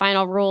how the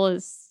final rule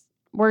is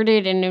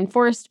worded and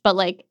enforced, but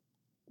like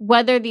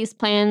whether these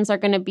plans are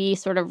going to be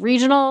sort of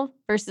regional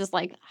versus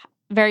like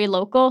very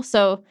local.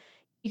 So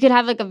you could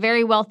have like a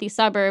very wealthy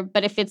suburb,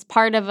 but if it's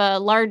part of a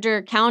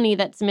larger county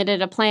that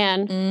submitted a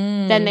plan,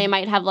 then they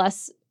might have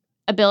less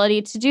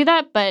ability to do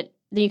that. But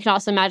then you can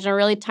also imagine a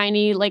really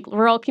tiny, like,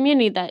 rural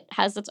community that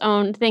has its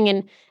own thing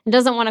and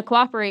doesn't want to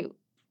cooperate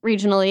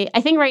regionally.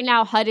 I think right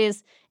now HUD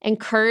is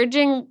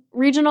encouraging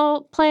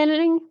regional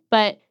planning,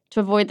 but to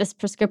avoid this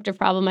prescriptive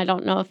problem, I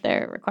don't know if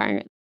they're requiring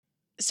it.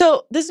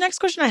 So this next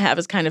question I have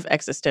is kind of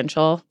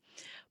existential,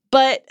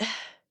 but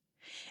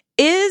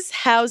is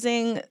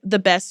housing the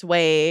best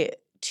way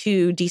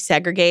to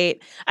desegregate?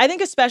 I think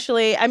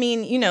especially, I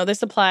mean, you know,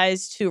 this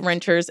applies to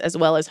renters as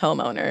well as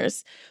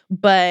homeowners,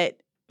 but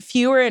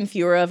fewer and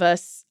fewer of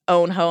us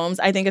own homes.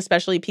 I think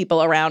especially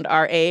people around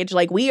our age,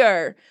 like we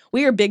are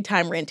big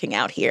time renting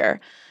out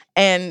here.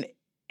 And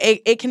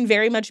it can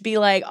very much be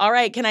like, all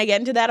right, can I get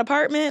into that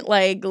apartment?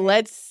 Like,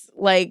 let's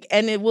like,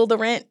 and will the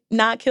rent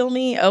not kill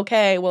me?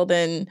 Okay, well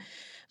then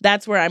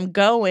that's where I'm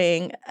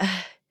going.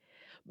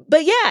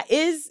 But yeah,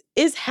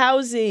 is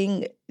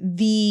housing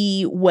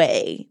the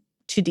way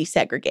to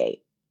desegregate?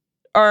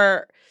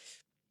 Or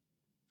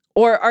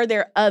are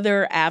there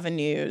other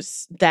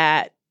avenues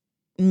that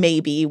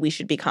maybe we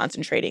should be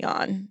concentrating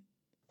on?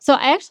 So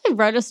I actually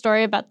wrote a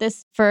story about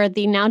this for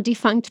the now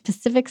defunct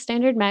Pacific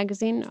Standard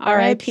magazine,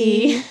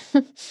 RIP.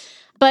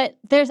 But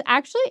there's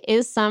actually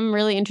is some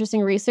really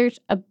interesting research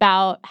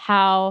about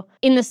how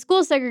in the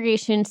school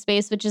segregation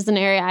space, which is an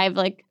area I've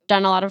like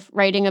done a lot of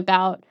writing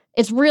about,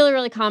 it's really,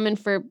 really common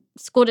for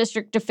school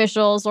district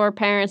officials or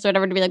parents or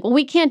whatever to be like, well,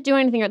 we can't do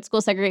anything about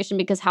school segregation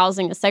because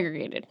housing is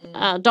segregated.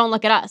 Don't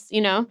look at us,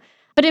 you know?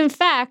 But in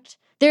fact,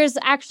 there's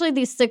actually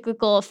these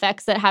cyclical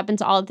effects that happen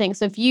to all the things.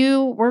 So if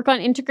you work on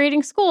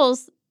integrating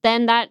schools,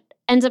 then that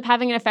ends up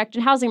having an effect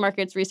in housing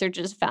markets, research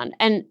has found.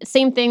 And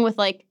same thing with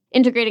like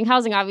integrating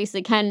housing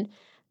obviously can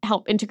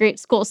help integrate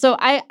schools. So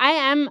I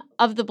am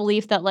of the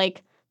belief that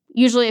like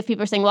usually if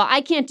people are saying, well,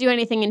 I can't do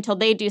anything until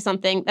they do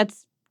something,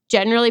 that's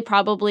generally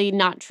probably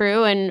not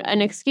true and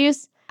an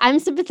excuse. I'm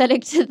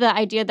sympathetic to the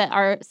idea that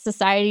our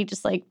society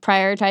just like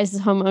prioritizes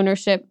home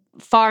ownership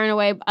far and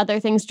away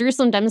other things.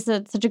 Jerusalem Dems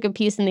did such a good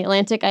piece in The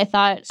Atlantic, I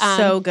thought.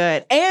 So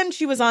good. And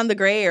she was on The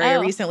Gray Area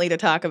recently to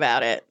talk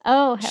about it.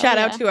 Oh, shout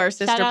out to our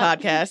sister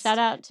podcast. Shout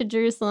out to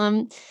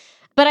Jerusalem.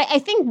 But I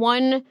think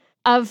one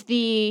of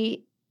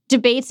the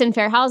debates in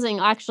fair housing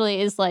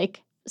actually is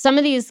like some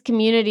of these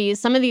communities,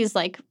 some of these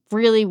like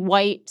really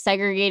white,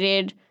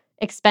 segregated,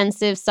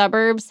 expensive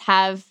suburbs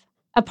have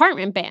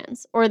apartment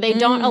bans, or they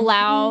don't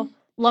allow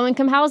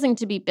low-income housing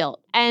to be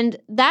built. And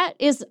that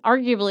is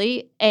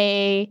arguably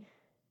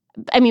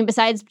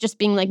besides just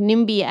being like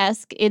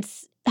NIMBY-esque, it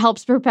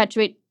helps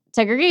perpetuate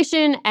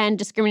segregation and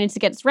discriminates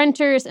against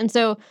renters. And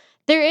so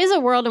there is a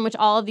world in which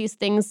all of these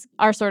things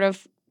are sort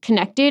of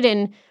connected,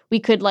 and we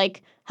could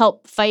like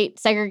help fight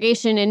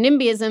segregation and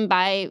NIMBYism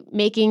by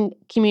making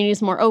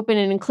communities more open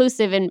and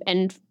inclusive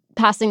and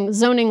passing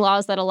zoning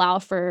laws that allow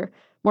for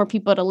more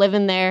people to live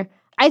in there.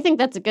 I think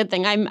that's a good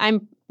thing.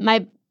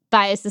 My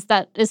bias is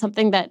that is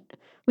something that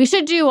we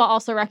should do, while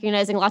also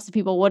recognizing lots of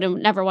people would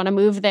never want to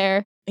move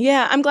there.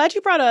 Yeah, I'm glad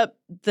you brought up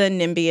the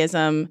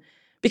NIMBYism,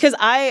 because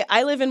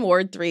I live in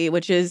Ward 3,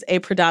 which is a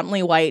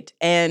predominantly white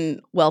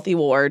and wealthy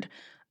ward,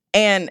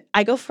 and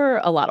I go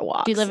for a lot of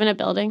walks. Do you live in a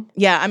building?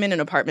 Yeah, I'm in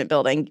an apartment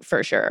building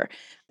for sure.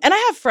 And I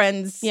have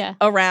friends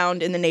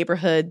around in the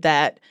neighborhood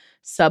that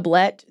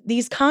sublet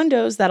these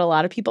condos that a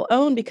lot of people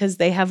own because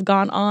they have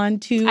gone on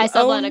to I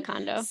sublet a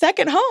condo.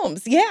 Second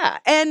homes. Yeah.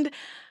 And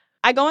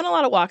I go on a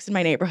lot of walks in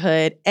my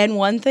neighborhood, and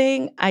one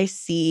thing I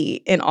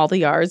see in all the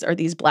yards are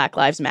these Black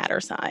Lives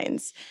Matter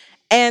signs.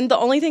 And the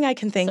only thing I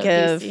can think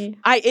of,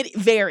 it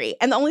vary.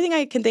 And the only thing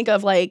I can think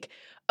of, like,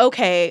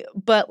 okay,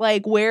 but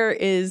like, where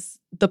is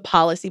the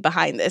policy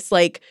behind this?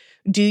 Like,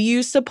 do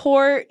you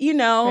support,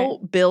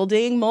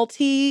 building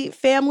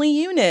multi-family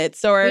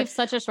units? Or we have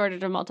such a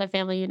shortage of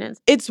multifamily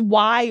units. It's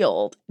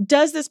wild.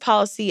 Does this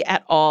policy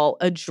at all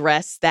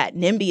address that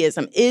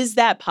NIMBYism? Is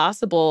that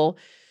possible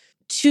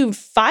to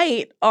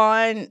fight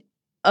on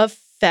a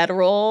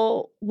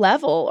federal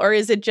level? Or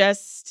is it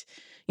just,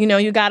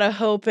 you got to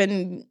hope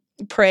and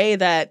pray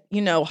that,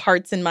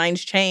 hearts and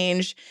minds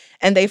change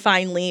and they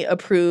finally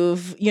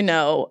approve,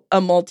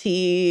 a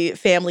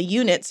multi-family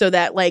unit so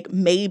that, like,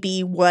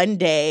 maybe one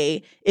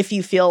day, if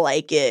you feel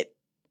like it,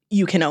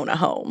 you can own a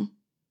home?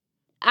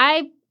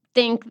 I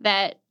think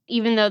that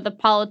even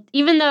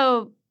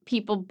though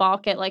people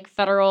balk at, like,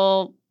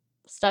 federal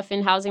stuff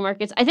in housing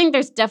markets, I think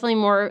there's definitely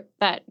more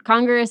that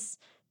Congress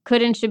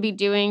could and should be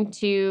doing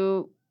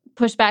to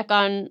push back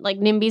on, like,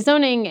 NIMBY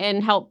zoning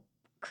and help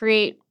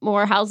create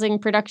more housing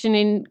production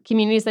in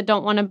communities that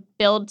don't want to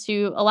build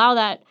to allow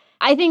that.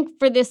 I think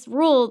for this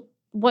rule,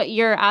 what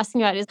you're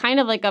asking about is kind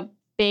of like a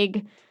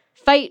big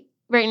fight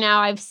right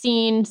now. I've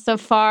seen so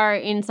far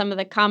in some of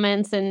the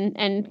comments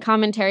and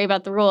commentary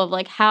about the rule of,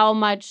 like, how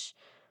much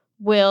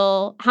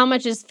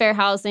is fair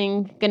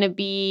housing going to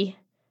be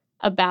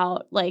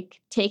about, like,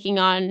 taking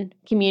on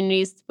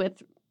communities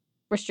with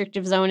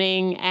restrictive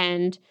zoning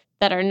and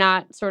that are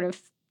not sort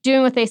of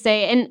doing what they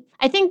say. And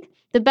I think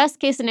the best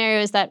case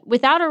scenario is that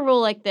without a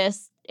rule like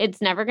this,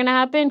 it's never going to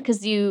happen,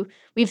 because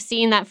we've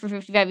seen that for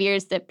 55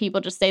 years that people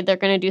just say they're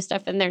going to do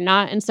stuff and they're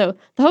not. And so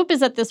the hope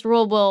is that this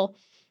rule will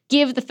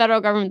give the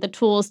federal government the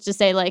tools to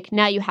say, like,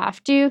 now you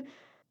have to.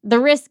 The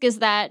risk is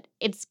that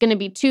it's going to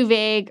be too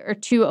vague or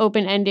too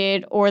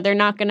open-ended, or they're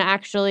not going to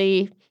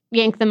actually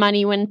yank the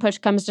money when push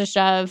comes to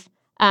shove,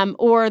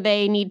 or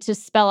they need to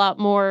spell out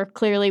more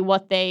clearly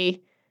what they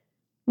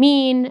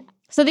mean.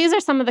 So these are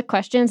some of the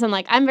questions, and,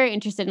 like, I'm very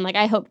interested in, like,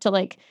 I hope to,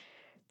 like,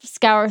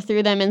 scour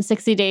through them in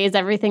 60 days,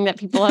 everything that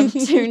people have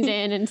tuned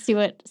in, and see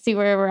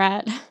where we're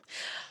at.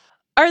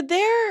 Are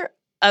there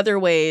other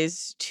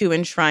ways to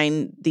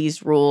enshrine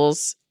these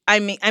rules? I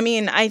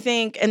mean, I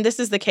think, and this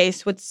is the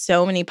case with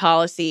so many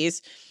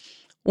policies,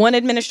 one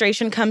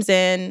administration comes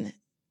in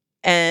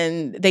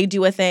and they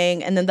do a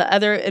thing, and then the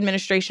other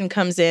administration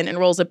comes in and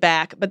rolls it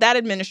back. But that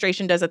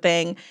administration does a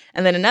thing,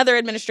 and then another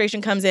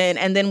administration comes in,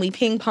 and then we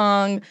ping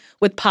pong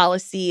with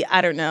policy,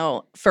 I don't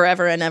know,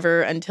 forever and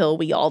ever until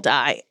we all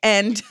die.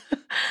 And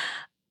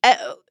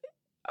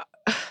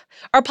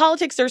our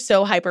politics are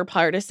so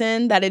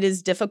hyper-partisan that it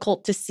is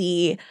difficult to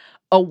see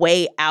a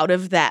way out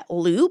of that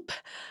loop.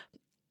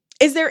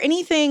 Is there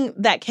anything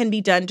that can be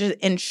done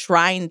to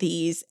enshrine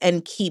these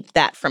and keep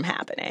that from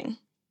happening?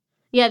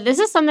 Yeah, this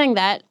is something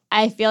that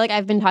I feel like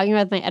I've been talking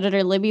about with my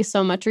editor, Libby,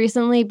 so much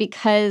recently,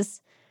 because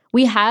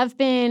we have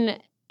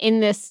been in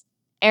this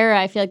era,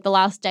 I feel like the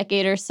last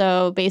decade or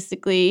so,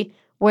 basically,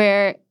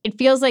 where it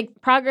feels like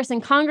progress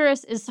in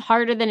Congress is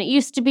harder than it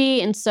used to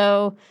be. And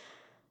so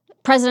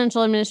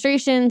presidential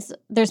administrations,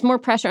 there's more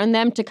pressure on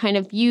them to kind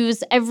of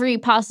use every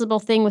possible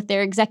thing with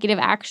their executive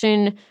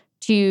action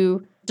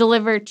to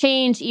deliver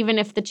change, even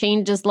if the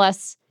change is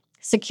less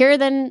secure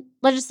than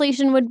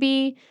legislation would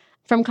be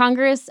from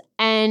Congress.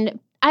 And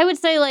I would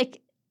say,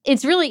 like,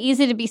 it's really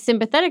easy to be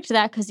sympathetic to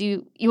that, because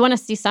you want to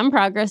see some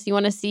progress. You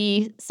want to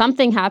see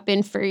something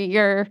happen for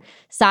your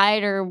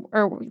side or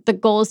the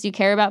goals you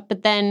care about.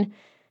 But then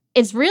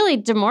it's really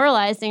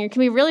demoralizing. It can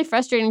be really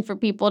frustrating for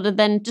people to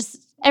then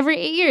just every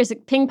 8 years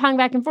ping pong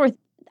back and forth.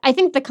 I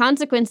think the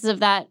consequences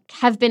of that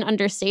have been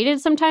understated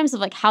sometimes,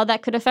 of, like, how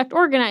that could affect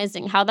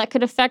organizing, how that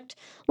could affect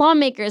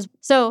lawmakers.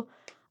 So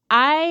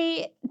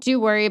I do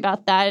worry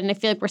about that, and I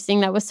feel like we're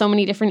seeing that with so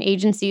many different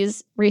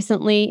agencies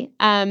recently.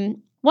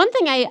 One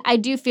thing I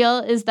do feel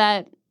is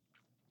that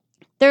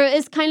there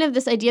is kind of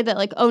this idea that,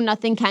 like, oh,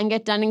 nothing can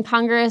get done in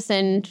Congress,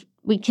 and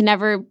we can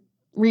never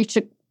reach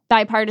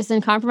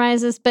bipartisan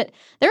compromises, but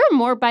there were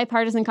more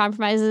bipartisan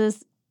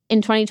compromises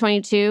in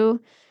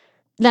 2022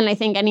 than I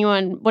think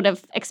anyone would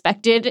have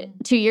expected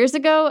 2 years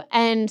ago.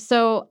 And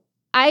so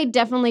I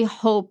definitely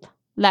hope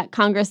that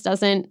Congress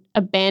doesn't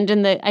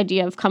abandon the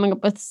idea of coming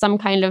up with some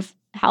kind of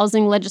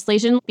housing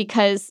legislation,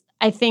 because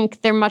I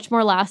think they're much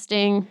more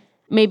lasting.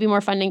 Maybe more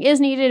funding is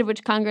needed,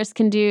 which Congress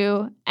can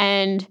do.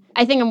 And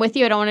I think I'm with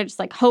you. I don't want to just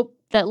like hope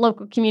that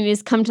local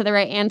communities come to the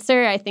right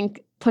answer. I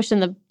think pushing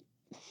the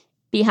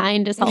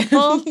behind is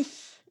helpful.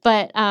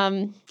 But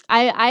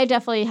I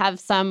definitely have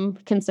some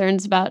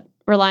concerns about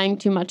relying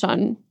too much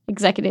on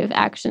executive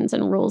actions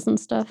and rules and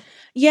stuff.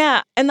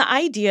 Yeah. And the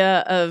idea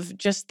of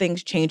just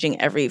things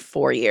changing every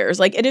 4 years,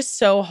 like it is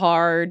so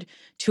hard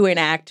to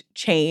enact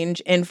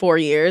change in 4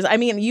 years. I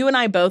mean, you and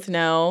I both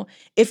know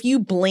if you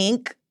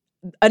blink,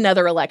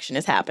 another election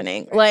is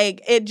happening.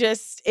 Like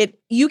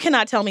you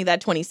cannot tell me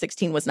that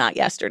 2016 was not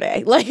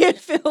yesterday. Like it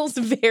feels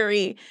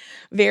very,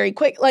 very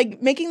quick.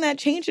 Like making that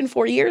change in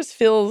 4 years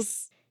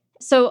feels.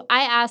 So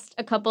I asked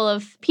a couple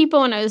of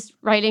people when I was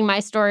writing my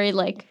story,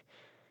 like,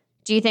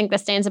 do you think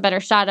this stands a better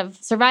shot of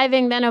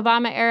surviving than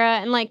Obama era?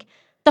 And like,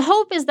 the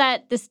hope is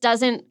that this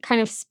doesn't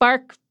kind of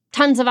spark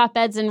tons of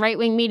op-eds in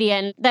right-wing media,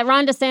 and that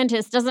Ron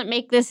DeSantis doesn't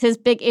make this his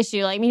big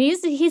issue. Like, I mean,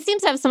 he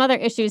seems to have some other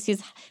issues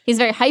he's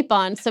very hype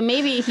on, so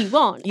maybe he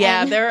won't.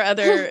 Yeah, there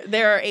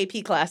are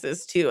AP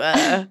classes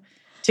to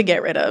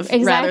get rid of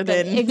rather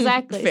than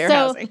fair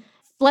housing.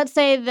 Let's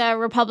say the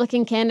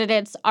Republican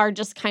candidates are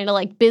just kind of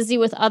like busy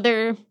with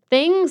other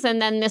things,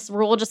 and then this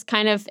rule just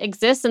kind of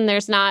exists, and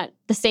there's not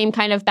the same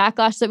kind of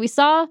backlash that we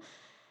saw.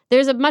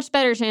 There's a much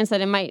better chance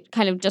that it might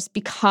kind of just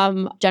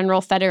become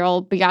general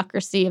federal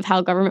bureaucracy of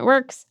how government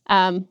works.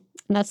 And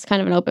that's kind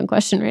of an open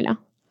question right now.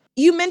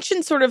 You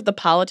mentioned sort of the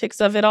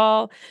politics of it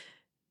all.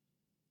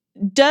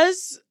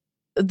 Does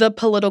the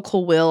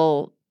political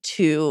will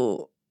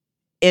to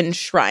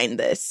enshrine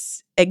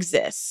this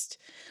exist?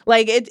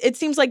 Like, it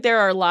seems like there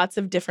are lots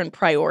of different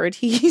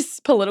priorities,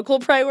 political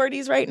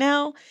priorities right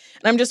now.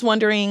 And I'm just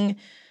wondering,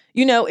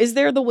 is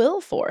there the will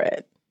for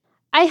it?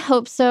 I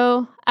hope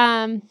so.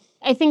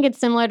 I think it's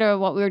similar to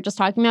what we were just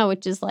talking about,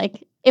 which is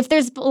like, if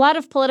there's a lot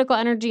of political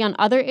energy on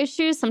other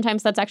issues,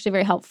 sometimes that's actually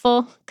very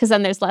helpful because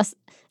then there's less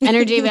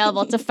energy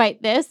available to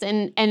fight this.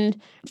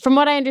 And from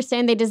what I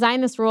understand, they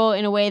designed this rule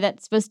in a way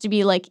that's supposed to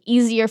be like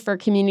easier for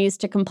communities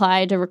to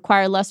comply, to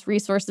require less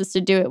resources to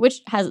do it,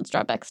 which has its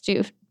drawbacks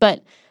too.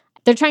 But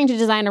they're trying to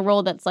design a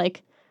rule that's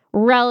like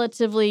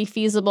relatively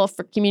feasible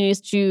for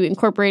communities to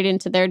incorporate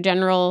into their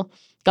general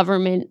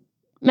government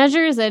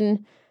measures.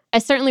 And I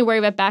certainly worry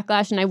about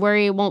backlash, and I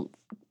worry it won't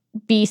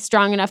be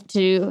strong enough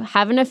to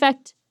have an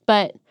effect.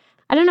 But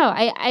I don't know.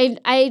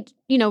 I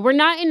we're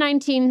not in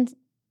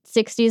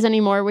 1960s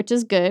anymore, which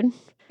is good.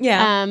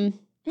 Yeah.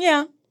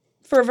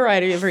 For a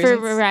variety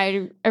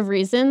of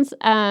reasons.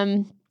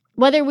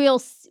 Whether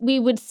we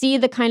would see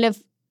the kind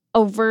of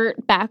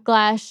overt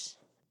backlash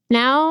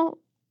now,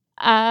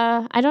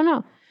 I don't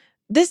know.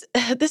 This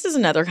is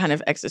another kind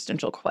of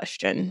existential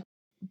question.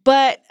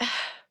 But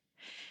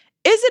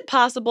is it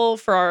possible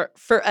for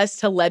us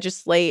to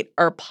legislate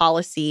our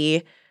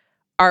policy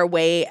our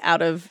way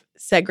out of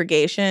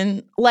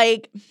segregation?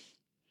 Like,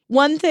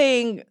 one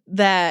thing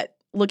that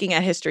looking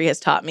at history has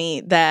taught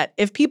me that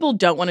if people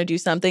don't want to do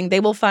something, they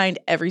will find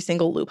every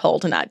single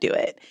loophole to not do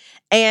it.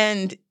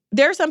 And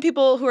there are some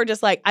people who are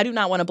just like, I do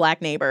not want a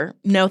Black neighbor.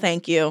 No,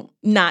 thank you.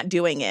 Not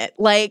doing it.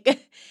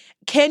 Like,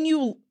 can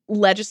you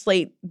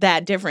legislate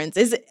that difference?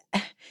 Is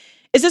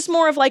this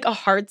more of like a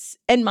hearts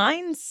and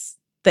minds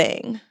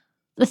thing?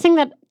 The thing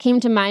that came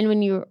to mind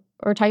when you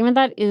were talking about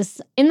that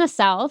is in the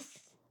South,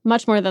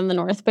 much more than the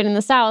North, but in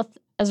the South,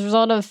 as a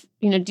result of,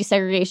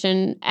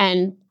 desegregation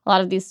and a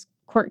lot of these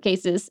court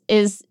cases,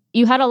 is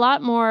you had a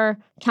lot more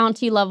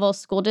county-level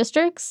school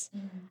districts.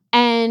 Mm-hmm.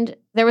 And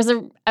there was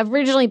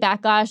originally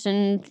backlash,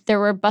 and there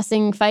were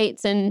busing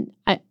fights. And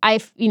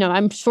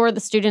I'm sure the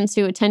students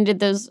who attended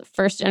those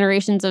first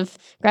generations of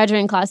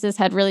graduating classes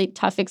had really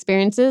tough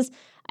experiences.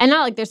 And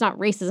not like there's not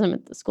racism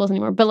at the schools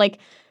anymore, but like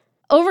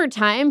over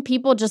time,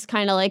 people just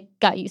kind of like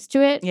got used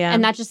to it. Yeah.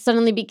 And that just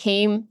suddenly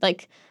became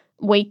like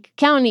Wake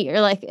County or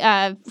like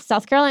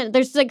South Carolina.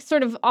 There's like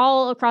sort of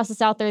all across the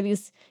South, there are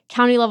these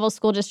county level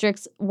school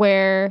districts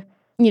where,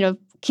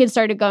 kids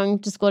started going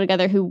to school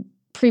together who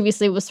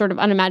previously was sort of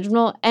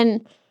unimaginable.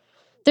 And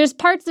there's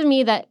parts of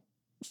me that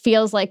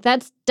feels like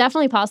that's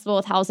definitely possible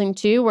with housing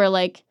too, where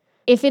like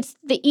if it's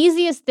the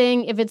easiest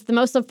thing, if it's the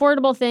most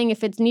affordable thing,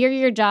 if it's near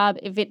your job,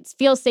 if it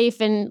feels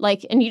safe and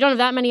you don't have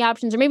that many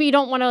options, or maybe you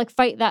don't want to like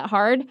fight that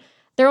hard,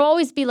 there will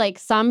always be like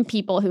some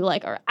people who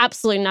like are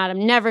absolutely not,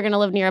 I'm never going to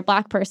live near a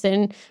Black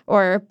person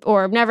or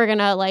I'm never going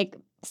to like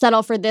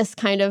settle for this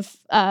kind of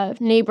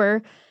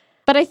neighbor.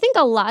 But I think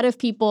a lot of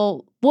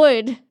people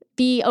would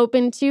be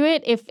open to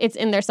it if it's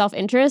in their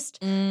self-interest.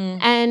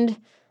 And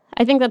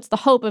I think that's the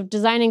hope of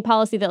designing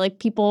policy, that like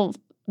people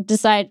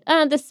decide,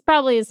 this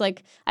probably is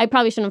like, I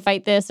probably shouldn't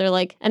fight this, or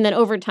like, and then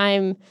over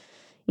time,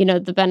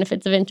 the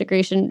benefits of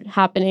integration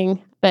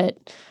happening.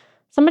 But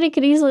somebody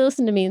could easily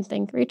listen to me and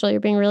think, Rachel, you're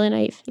being really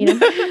naive, you know?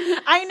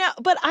 I know,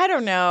 but I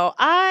don't know.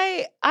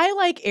 I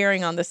like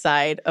erring on the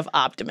side of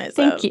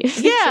optimism. Thank you.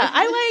 Yeah,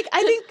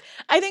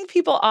 I think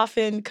people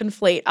often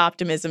conflate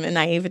optimism and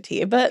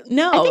naivety, but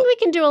no. I think we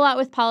can do a lot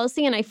with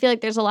policy, and I feel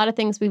like there's a lot of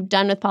things we've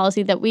done with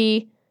policy that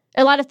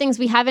a lot of things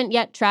we haven't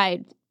yet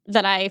tried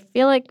that I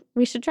feel like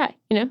we should try,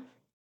 you know?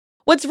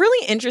 What's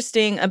really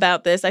interesting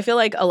about this, I feel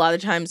like a lot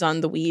of times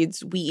on The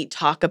Weeds, we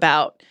talk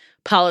about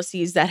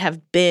policies that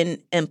have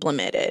been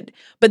implemented.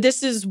 But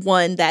this is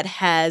one that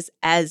has,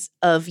 as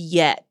of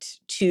yet,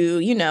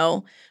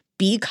 to,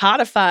 be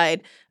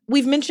codified.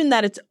 We've mentioned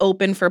that it's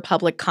open for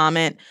public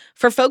comment.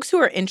 For folks who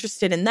are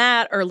interested in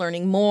that or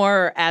learning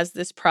more as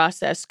this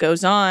process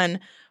goes on,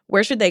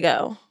 where should they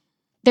go?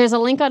 There's a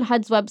link on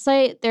HUD's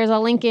website. There's a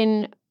link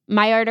in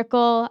my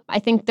article. I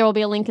think there will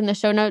be a link in the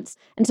show notes.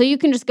 And so you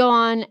can just go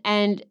on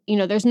and,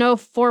 there's no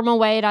formal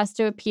way it has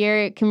to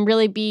appear. It can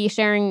really be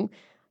sharing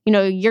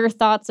your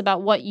thoughts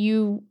about what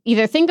you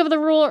either think of the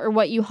rule or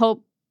what you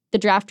hope the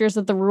drafters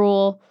of the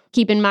rule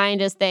keep in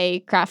mind as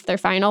they craft their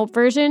final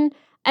version.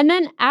 And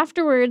then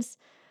afterwards,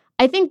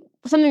 I think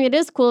something that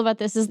is cool about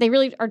this is they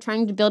really are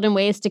trying to build in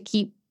ways to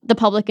keep the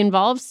public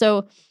involved.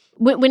 So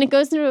when it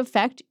goes into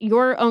effect,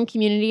 your own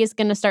community is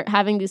going to start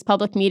having these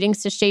public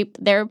meetings to shape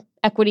their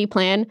equity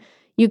plan.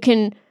 You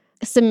can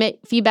submit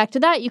feedback to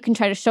that. You can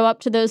try to show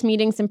up to those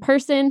meetings in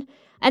person.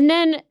 And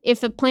then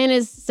if a plan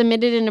is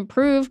submitted and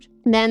approved,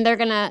 then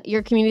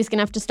your community's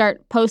gonna have to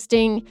start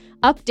posting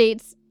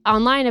updates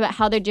online about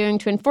how they're doing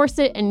to enforce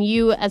it. And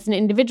you as an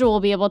individual will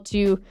be able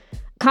to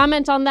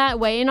comment on that,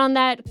 weigh in on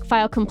that,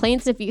 file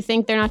complaints if you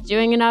think they're not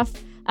doing enough.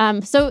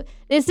 So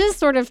this is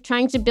sort of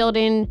trying to build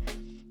in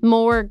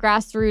more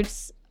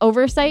grassroots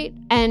oversight.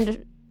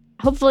 And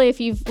hopefully if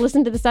you've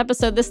listened to this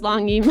episode this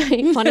long, you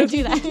might want to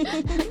do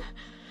that.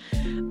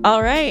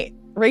 All right.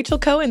 Rachel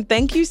Cohen,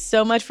 thank you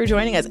so much for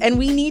joining us. And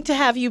we need to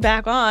have you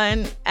back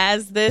on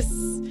as this,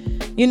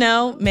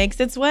 makes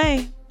its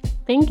way.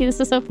 Thank you. This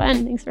was so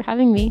fun. Thanks for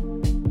having me.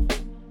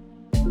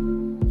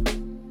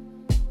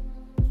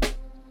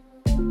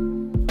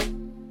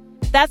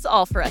 That's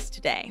all for us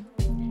today.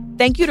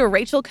 Thank you to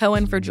Rachel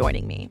Cohen for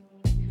joining me.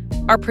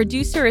 Our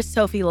producer is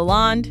Sophie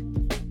Lalonde.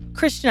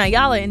 Christian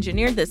Ayala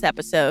engineered this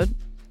episode.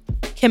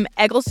 Kim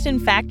Eggleston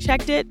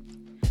fact-checked it.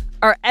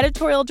 Our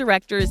editorial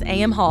director is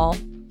A.M. Hall.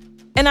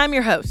 And I'm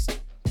your host,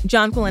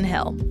 Jonquilyn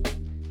Hill.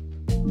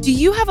 Do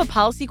you have a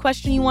policy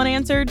question you want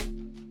answered?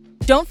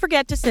 Don't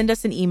forget to send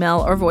us an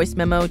email or voice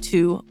memo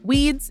to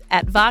weeds@vox.com.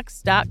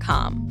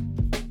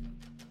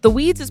 The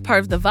Weeds is part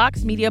of the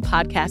Vox Media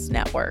Podcast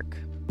Network.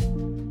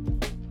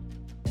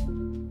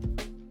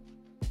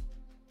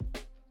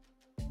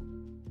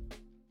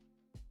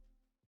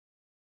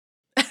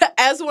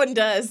 As one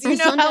does. You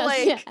know how,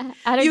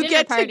 you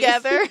get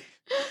together...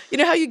 You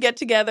know how you get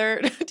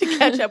together to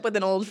catch up with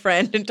an old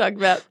friend and talk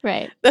about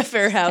the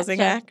Fair Housing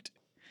Act?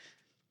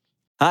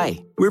 Hi,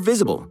 we're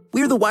Visible.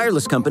 We're the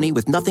wireless company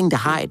with nothing to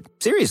hide.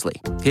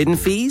 Seriously. Hidden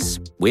fees?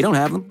 We don't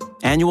have them.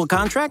 Annual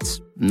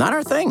contracts? Not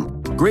our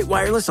thing. Great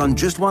wireless on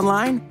just one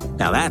line?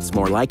 Now that's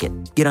more like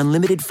it. Get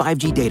unlimited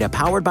 5G data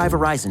powered by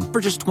Verizon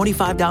for just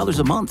 $25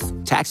 a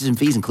month. Taxes and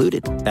fees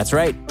included. That's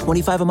right,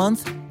 $25 a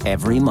month,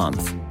 every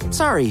month.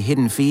 Sorry,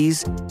 hidden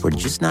fees. We're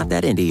just not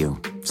that into you.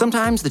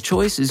 Sometimes the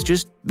choice is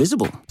just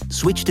Visible.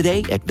 Switch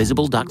today at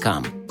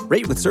Visible.com.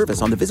 Rate with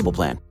service on the Visible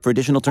plan. For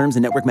additional terms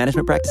and network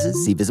management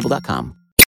practices, see Visible.com.